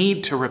didn't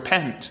need to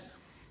repent.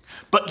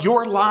 But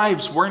your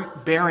lives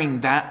weren't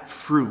bearing that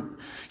fruit.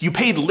 You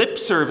paid lip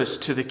service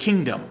to the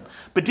kingdom,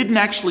 but didn't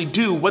actually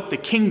do what the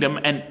kingdom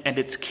and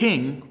its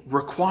king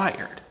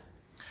required.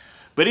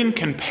 But in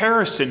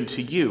comparison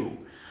to you,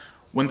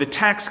 when the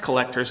tax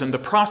collectors and the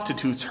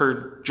prostitutes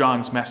heard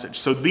John's message,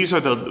 so these are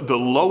the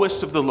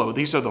lowest of the low,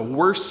 these are the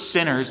worst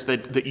sinners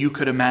that you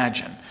could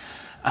imagine.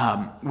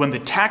 When the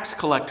tax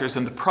collectors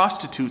and the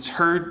prostitutes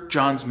heard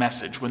John's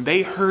message, when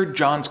they heard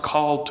John's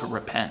call to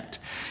repent,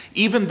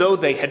 even though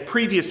they had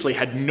previously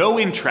had no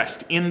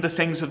interest in the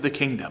things of the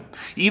kingdom,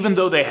 even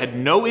though they had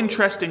no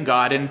interest in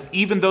God, and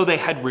even though they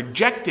had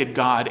rejected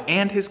God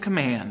and his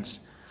commands,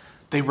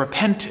 they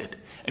repented.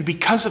 And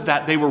because of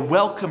that, they were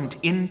welcomed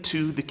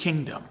into the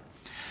kingdom.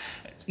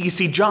 You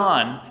see,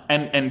 John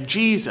and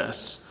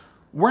Jesus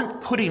weren't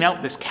putting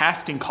out this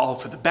casting call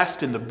for the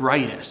best and the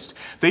brightest.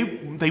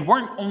 They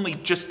weren't only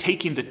just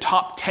taking the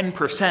top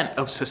 10%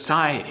 of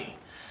society.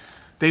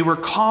 They were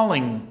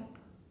calling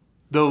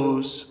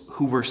those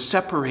who were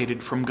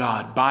separated from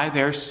God by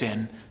their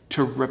sin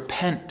to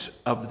repent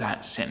of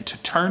that sin, to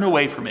turn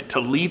away from it, to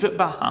leave it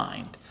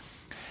behind.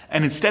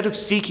 And instead of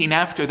seeking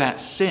after that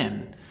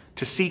sin,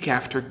 to seek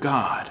after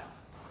God.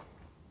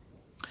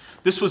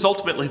 This was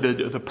ultimately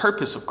the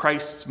purpose of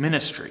Christ's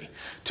ministry,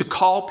 to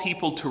call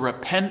people to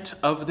repent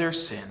of their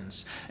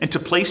sins and to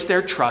place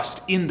their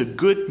trust in the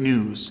good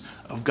news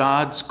of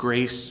God's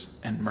grace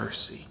and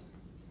mercy.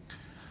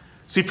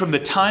 See, from the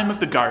time of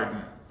the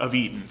Garden of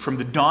Eden, from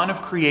the dawn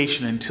of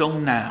creation until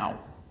now,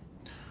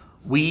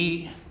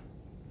 we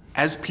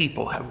as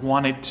people have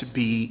wanted to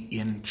be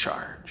in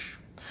charge.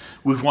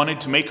 We've wanted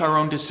to make our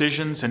own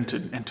decisions and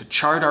to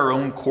chart our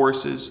own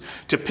courses,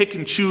 to pick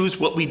and choose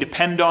what we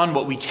depend on,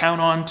 what we count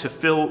on to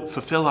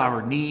fulfill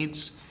our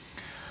needs.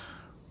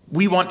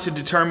 We want to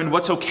determine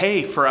what's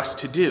okay for us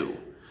to do.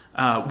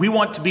 We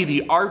want to be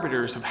the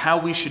arbiters of how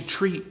we should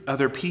treat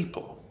other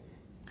people.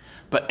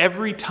 But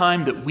every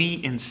time that we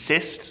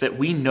insist that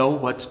we know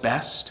what's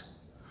best,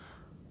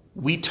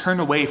 we turn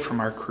away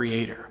from our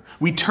Creator.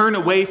 We turn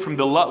away from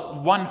the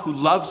one who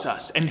loves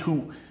us and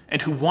who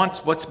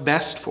wants what's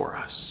best for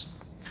us.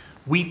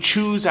 We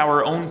choose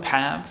our own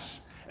paths,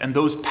 and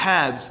those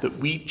paths that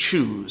we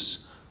choose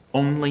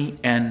only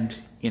end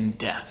in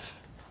death.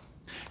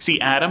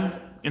 See, Adam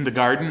in the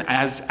garden,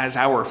 as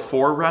our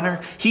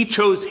forerunner, he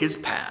chose his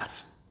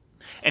path.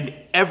 And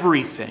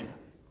everything,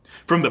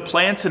 from the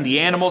plants and the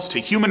animals to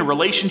human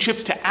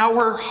relationships to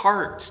our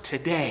hearts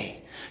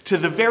today, to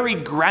the very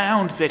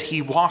ground that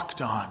he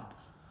walked on,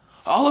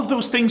 all of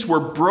those things were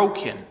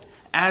broken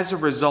as a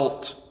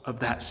result of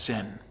that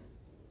sin.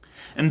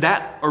 And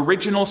that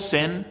original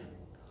sin,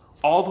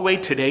 all the way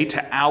today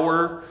to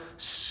our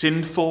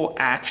sinful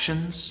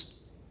actions,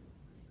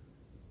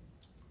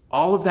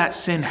 all of that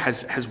sin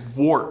has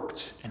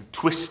warped and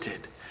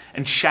twisted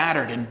and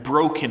shattered and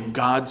broken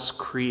God's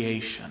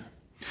creation.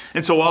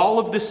 And so all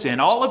of the sin,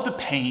 all of the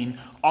pain,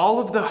 all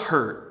of the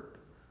hurt,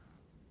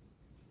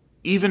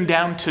 even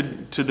down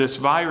to this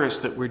virus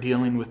that we're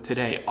dealing with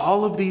today,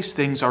 all of these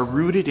things are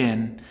rooted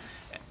in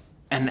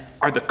and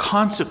are the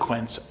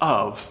consequence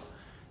of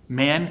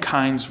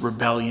mankind's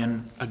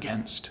rebellion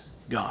against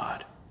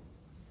God.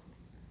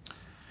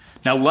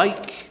 Now,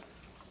 like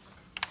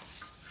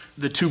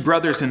the two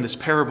brothers in this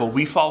parable,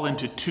 we fall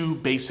into two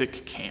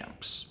basic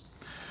camps,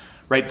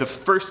 right? The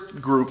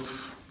first group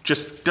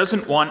just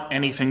doesn't want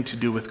anything to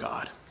do with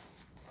God.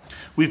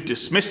 We've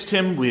dismissed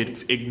him,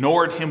 we've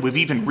ignored him, we've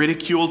even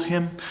ridiculed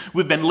him.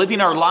 We've been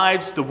living our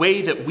lives the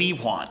way that we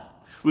want.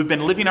 We've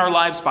been living our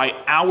lives by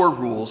our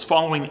rules,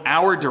 following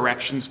our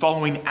directions,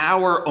 following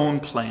our own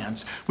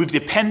plans. We've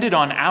depended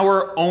on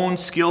our own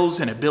skills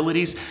and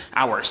abilities,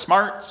 our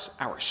smarts,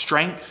 our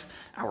strength,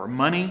 our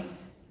money.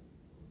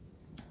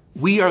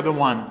 We are the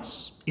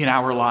ones in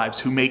our lives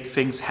who make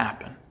things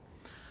happen.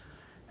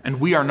 And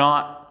we are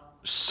not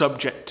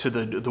subject to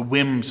the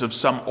whims of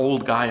some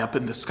old guy up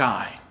in the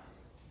sky.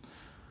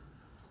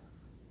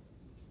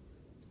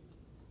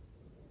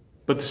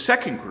 But the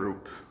second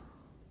group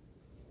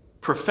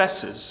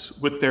professes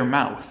with their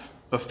mouth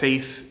a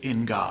faith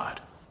in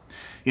God.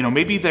 You know,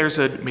 maybe there's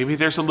a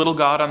little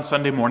God on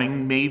Sunday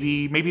morning,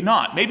 maybe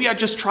not. Maybe I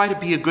just try to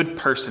be a good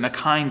person, a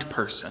kind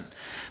person.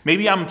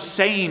 Maybe I'm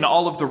saying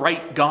all of the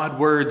right God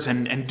words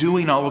and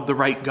doing all of the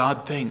right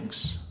God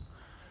things.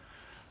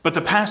 But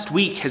the past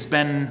week has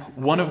been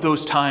one of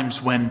those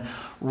times when,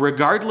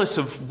 regardless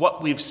of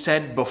what we've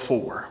said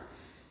before,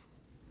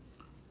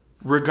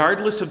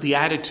 regardless of the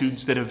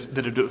attitudes that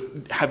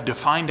have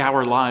defined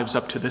our lives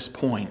up to this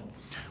point,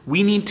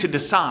 we need to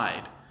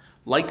decide,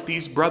 like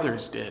these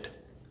brothers did,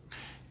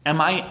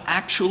 am I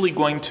actually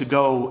going to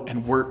go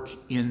and work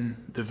in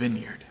the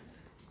vineyard?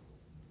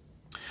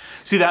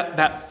 See,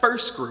 that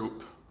first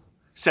group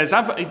says,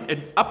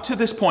 up to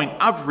this point,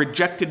 I've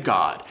rejected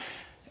God.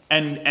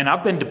 And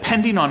I've been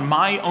depending on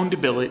my own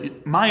ability,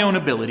 my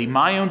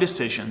own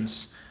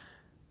decisions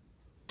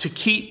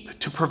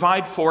to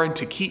provide for and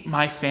to keep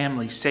my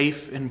family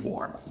safe and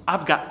warm.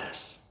 I've got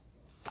this.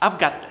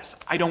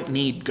 I don't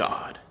need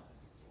God.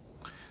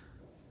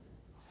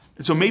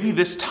 And so maybe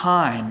this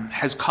time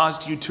has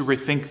caused you to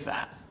rethink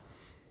that.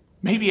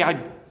 Maybe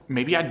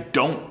I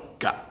don't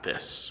got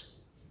this.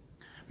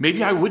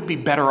 Maybe I would be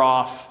better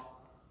off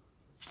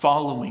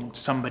following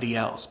somebody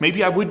else.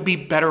 Maybe I would be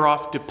better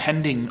off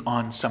depending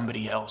on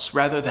somebody else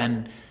rather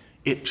than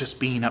it just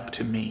being up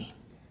to me.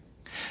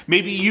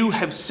 Maybe you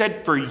have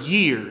said for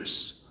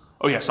years,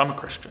 oh yes, I'm a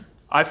Christian.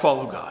 I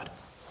follow God.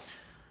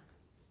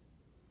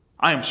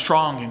 I am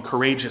strong and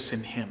courageous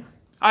in him.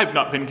 I have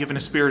not been given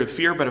a spirit of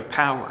fear, but of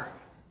power.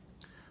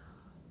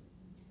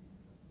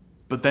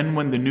 But then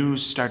when the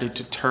news started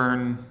to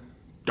turn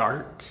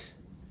dark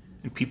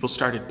and people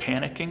started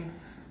panicking,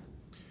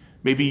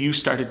 maybe you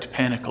started to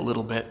panic a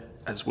little bit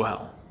as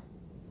well.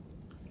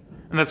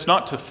 And that's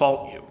not to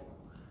fault you.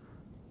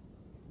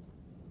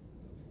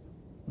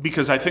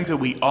 Because I think that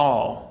we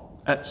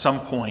all, at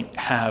some point,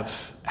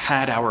 have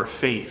had our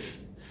faith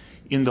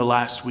in the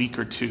last week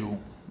or two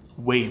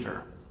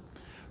waver,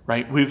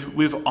 right?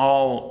 We've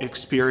all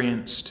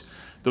experienced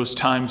those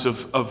times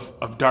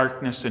of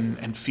darkness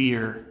and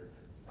fear,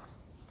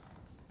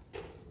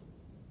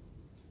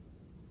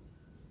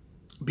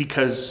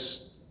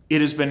 because it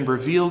has been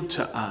revealed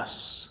to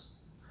us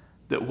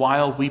that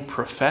while we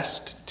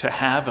professed to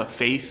have a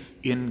faith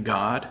in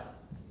God,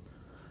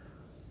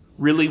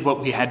 really what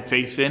we had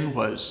faith in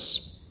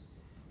was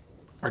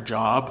our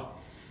job,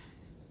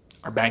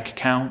 our bank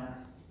account,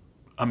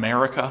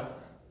 America,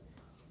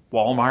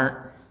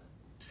 Walmart.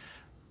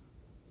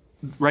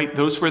 Right?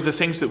 Those were the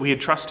things that we had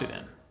trusted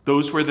in.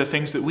 Those were the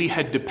things that we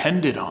had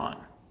depended on.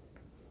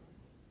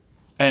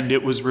 And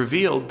it was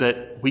revealed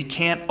that we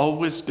can't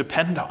always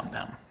depend on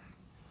them.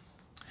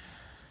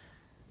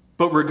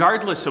 But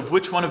regardless of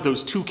which one of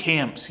those two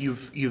camps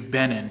you've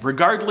been in,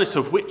 regardless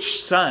of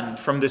which son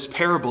from this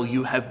parable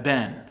you have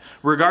been,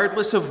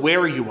 regardless of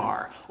where you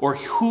are, or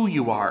who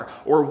you are,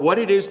 or what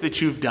it is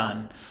that you've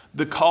done,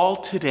 the call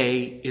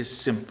today is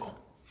simple: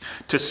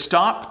 to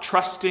stop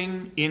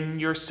trusting in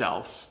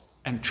yourself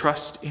and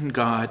trust in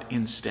God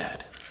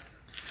instead.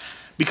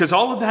 Because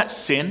all of that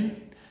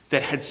sin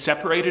that had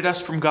separated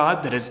us from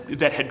God,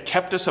 that had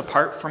kept us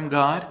apart from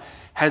God,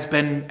 has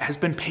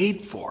been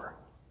paid for.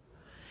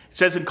 It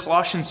says in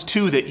Colossians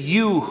 2 that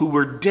you who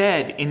were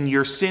dead in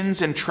your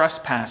sins and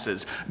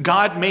trespasses,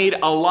 God made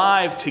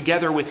alive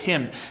together with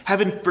him,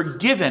 having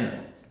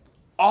forgiven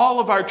all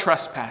of our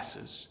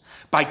trespasses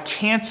by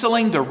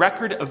canceling the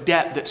record of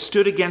debt that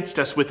stood against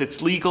us with its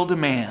legal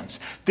demands.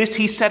 This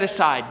he set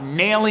aside,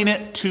 nailing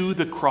it to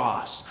the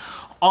cross.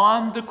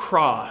 On the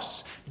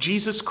cross,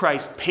 Jesus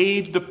Christ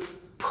paid the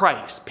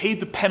price, paid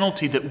the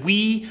penalty that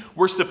we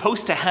were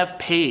supposed to have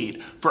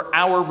paid for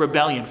our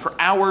rebellion, for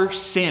our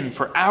sin,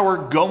 for our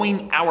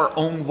going our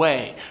own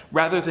way,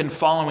 rather than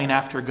following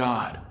after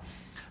God.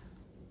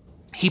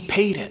 He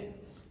paid it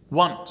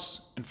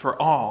once and for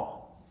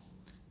all.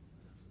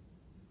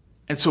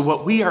 And so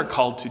what we are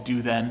called to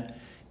do then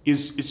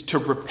is to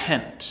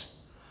repent,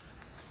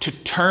 to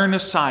turn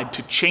aside,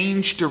 to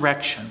change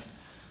direction,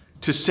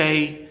 to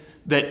say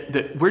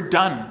that we're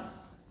done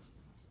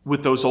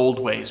with those old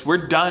ways.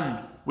 We're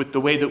done with the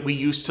way that we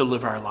used to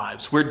live our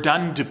lives. We're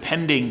done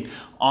depending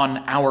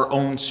on our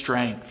own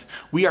strength.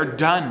 We are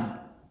done.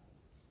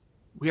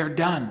 We are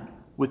done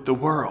with the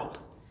world.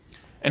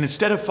 And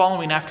instead of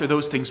following after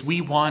those things, we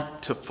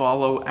want to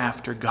follow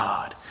after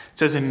God. It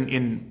says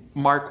in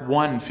Mark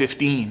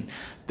 1:15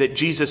 that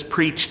Jesus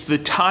preached, "The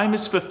time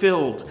is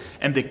fulfilled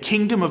and the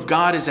kingdom of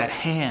God is at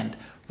hand.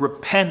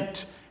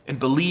 Repent and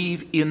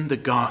believe in the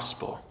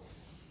gospel."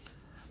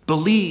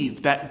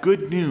 Believe that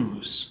good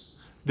news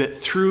that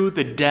through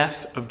the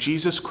death of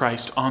Jesus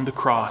Christ on the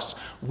cross,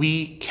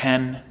 we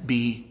can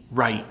be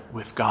right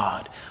with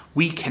God.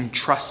 We can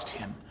trust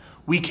him.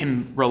 We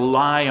can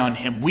rely on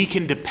him. We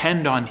can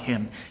depend on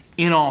him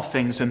in all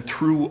things and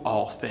through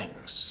all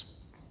things.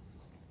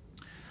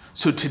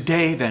 So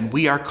today, then,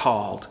 we are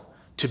called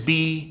to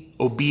be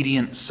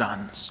obedient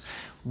sons,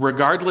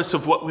 regardless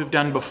of what we've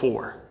done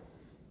before,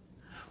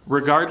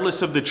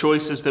 regardless of the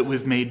choices that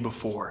we've made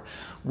before.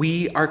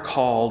 We are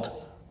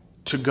called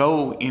to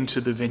go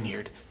into the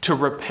vineyard, to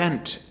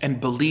repent and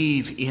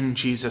believe in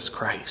Jesus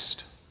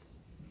Christ.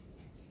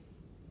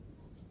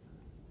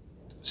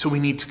 So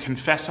we need to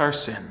confess our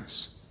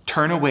sins,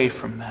 turn away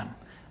from them,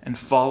 and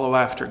follow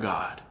after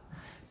God.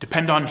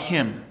 Depend on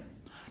him,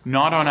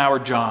 not on our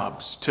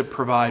jobs to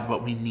provide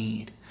what we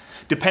need.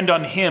 Depend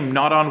on him,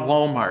 not on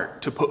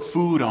Walmart to put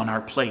food on our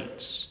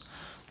plates.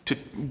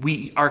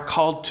 We are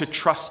called to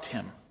trust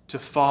him, to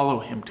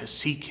follow him, to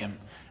seek him,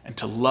 and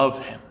to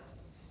love him.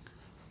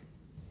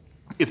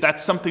 If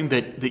that's something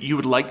that you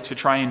would like to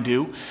try and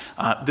do,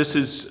 this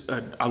is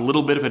a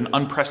little bit of an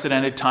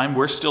unprecedented time.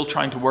 We're still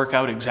trying to work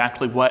out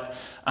exactly what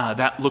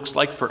that looks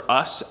like for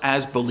us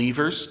as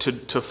believers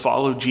to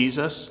follow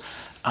Jesus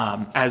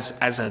as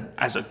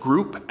a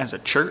group, as a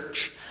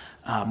church.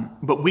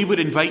 But we would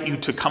invite you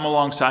to come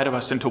alongside of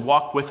us and to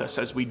walk with us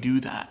as we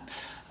do that.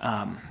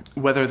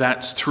 Whether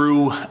that's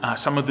through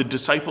some of the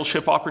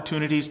discipleship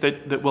opportunities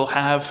that we'll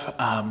have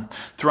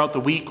throughout the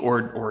week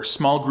or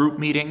small group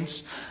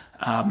meetings.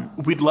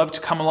 We'd love to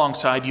come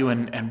alongside you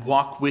and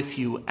walk with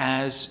you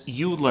as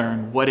you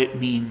learn what it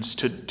means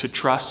to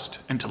trust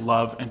and to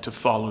love and to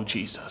follow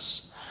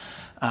Jesus.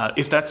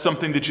 If that's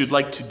something that you'd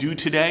like to do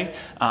today,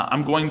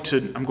 I'm going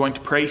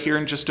to pray here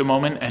in just a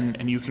moment,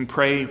 and you can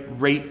pray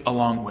right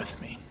along with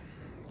me.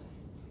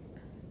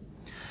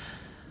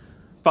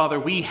 Father,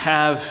 we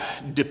have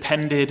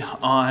depended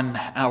on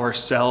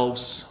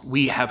ourselves.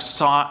 We have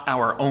sought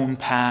our own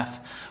path.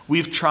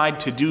 We've tried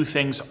to do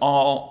things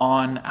all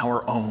on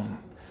our own.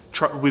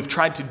 We've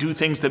tried to do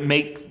things that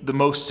make the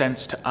most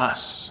sense to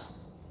us.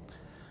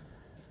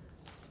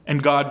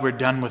 And God, we're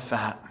done with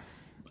that.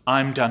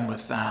 I'm done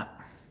with that.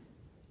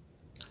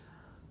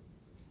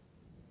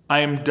 I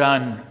am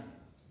done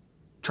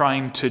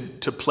trying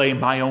to play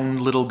my own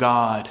little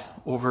God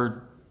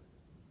over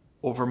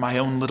my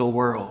own little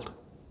world.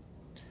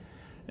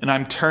 And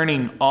I'm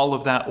turning all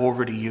of that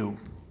over to you.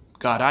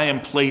 God, I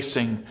am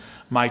placing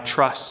my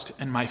trust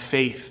and my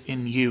faith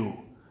in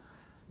you,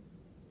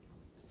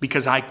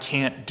 because I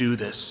can't do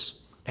this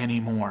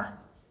anymore.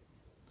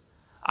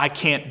 I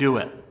can't do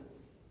it.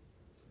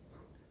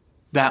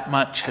 That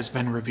much has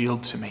been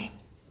revealed to me.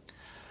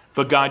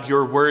 But God,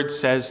 your word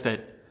says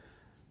that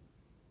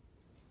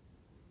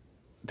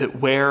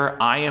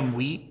where I am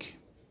weak,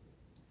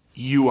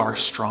 you are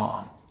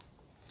strong.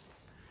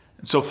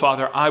 And so,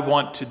 Father, I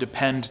want to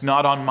depend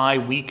not on my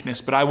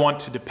weakness, but I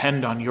want to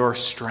depend on your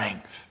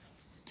strength.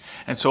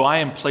 And so I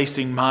am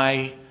placing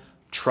my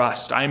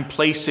trust. I am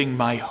placing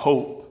my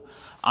hope.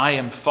 I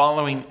am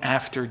following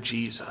after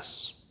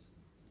Jesus.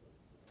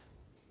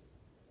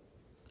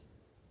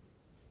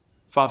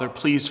 Father,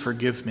 please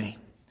forgive me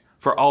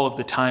for all of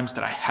the times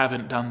that I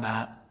haven't done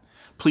that.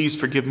 Please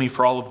forgive me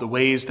for all of the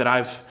ways that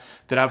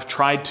I've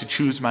tried to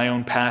choose my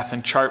own path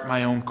and chart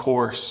my own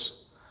course.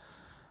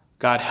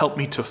 God, help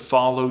me to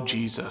follow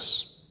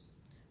Jesus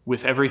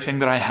with everything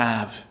that I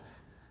have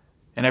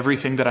and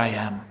everything that I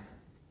am.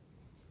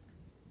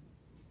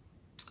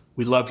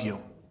 We love you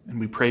and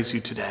we praise you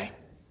today.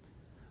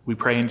 We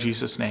pray in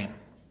Jesus' name.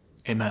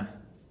 Amen.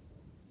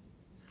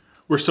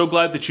 We're so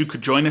glad that you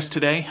could join us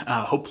today.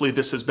 Hopefully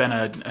this has been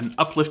an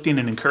uplifting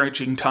and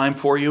encouraging time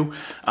for you.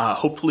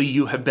 Hopefully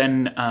you have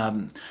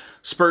been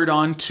spurred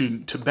on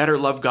to better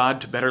love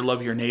God, to better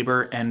love your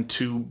neighbor, and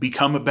to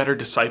become a better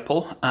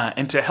disciple,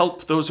 and to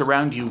help those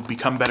around you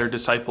become better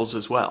disciples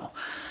as well.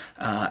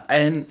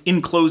 And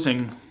in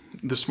closing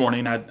this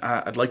morning,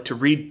 I'd like to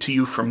read to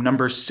you from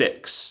Numbers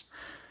 6.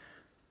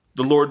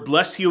 The Lord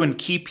bless you and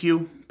keep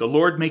you. The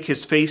Lord make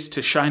his face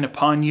to shine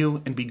upon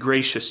you and be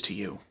gracious to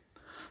you.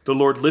 The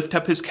Lord lift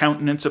up his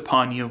countenance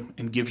upon you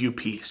and give you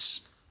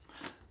peace.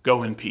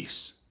 Go in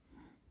peace.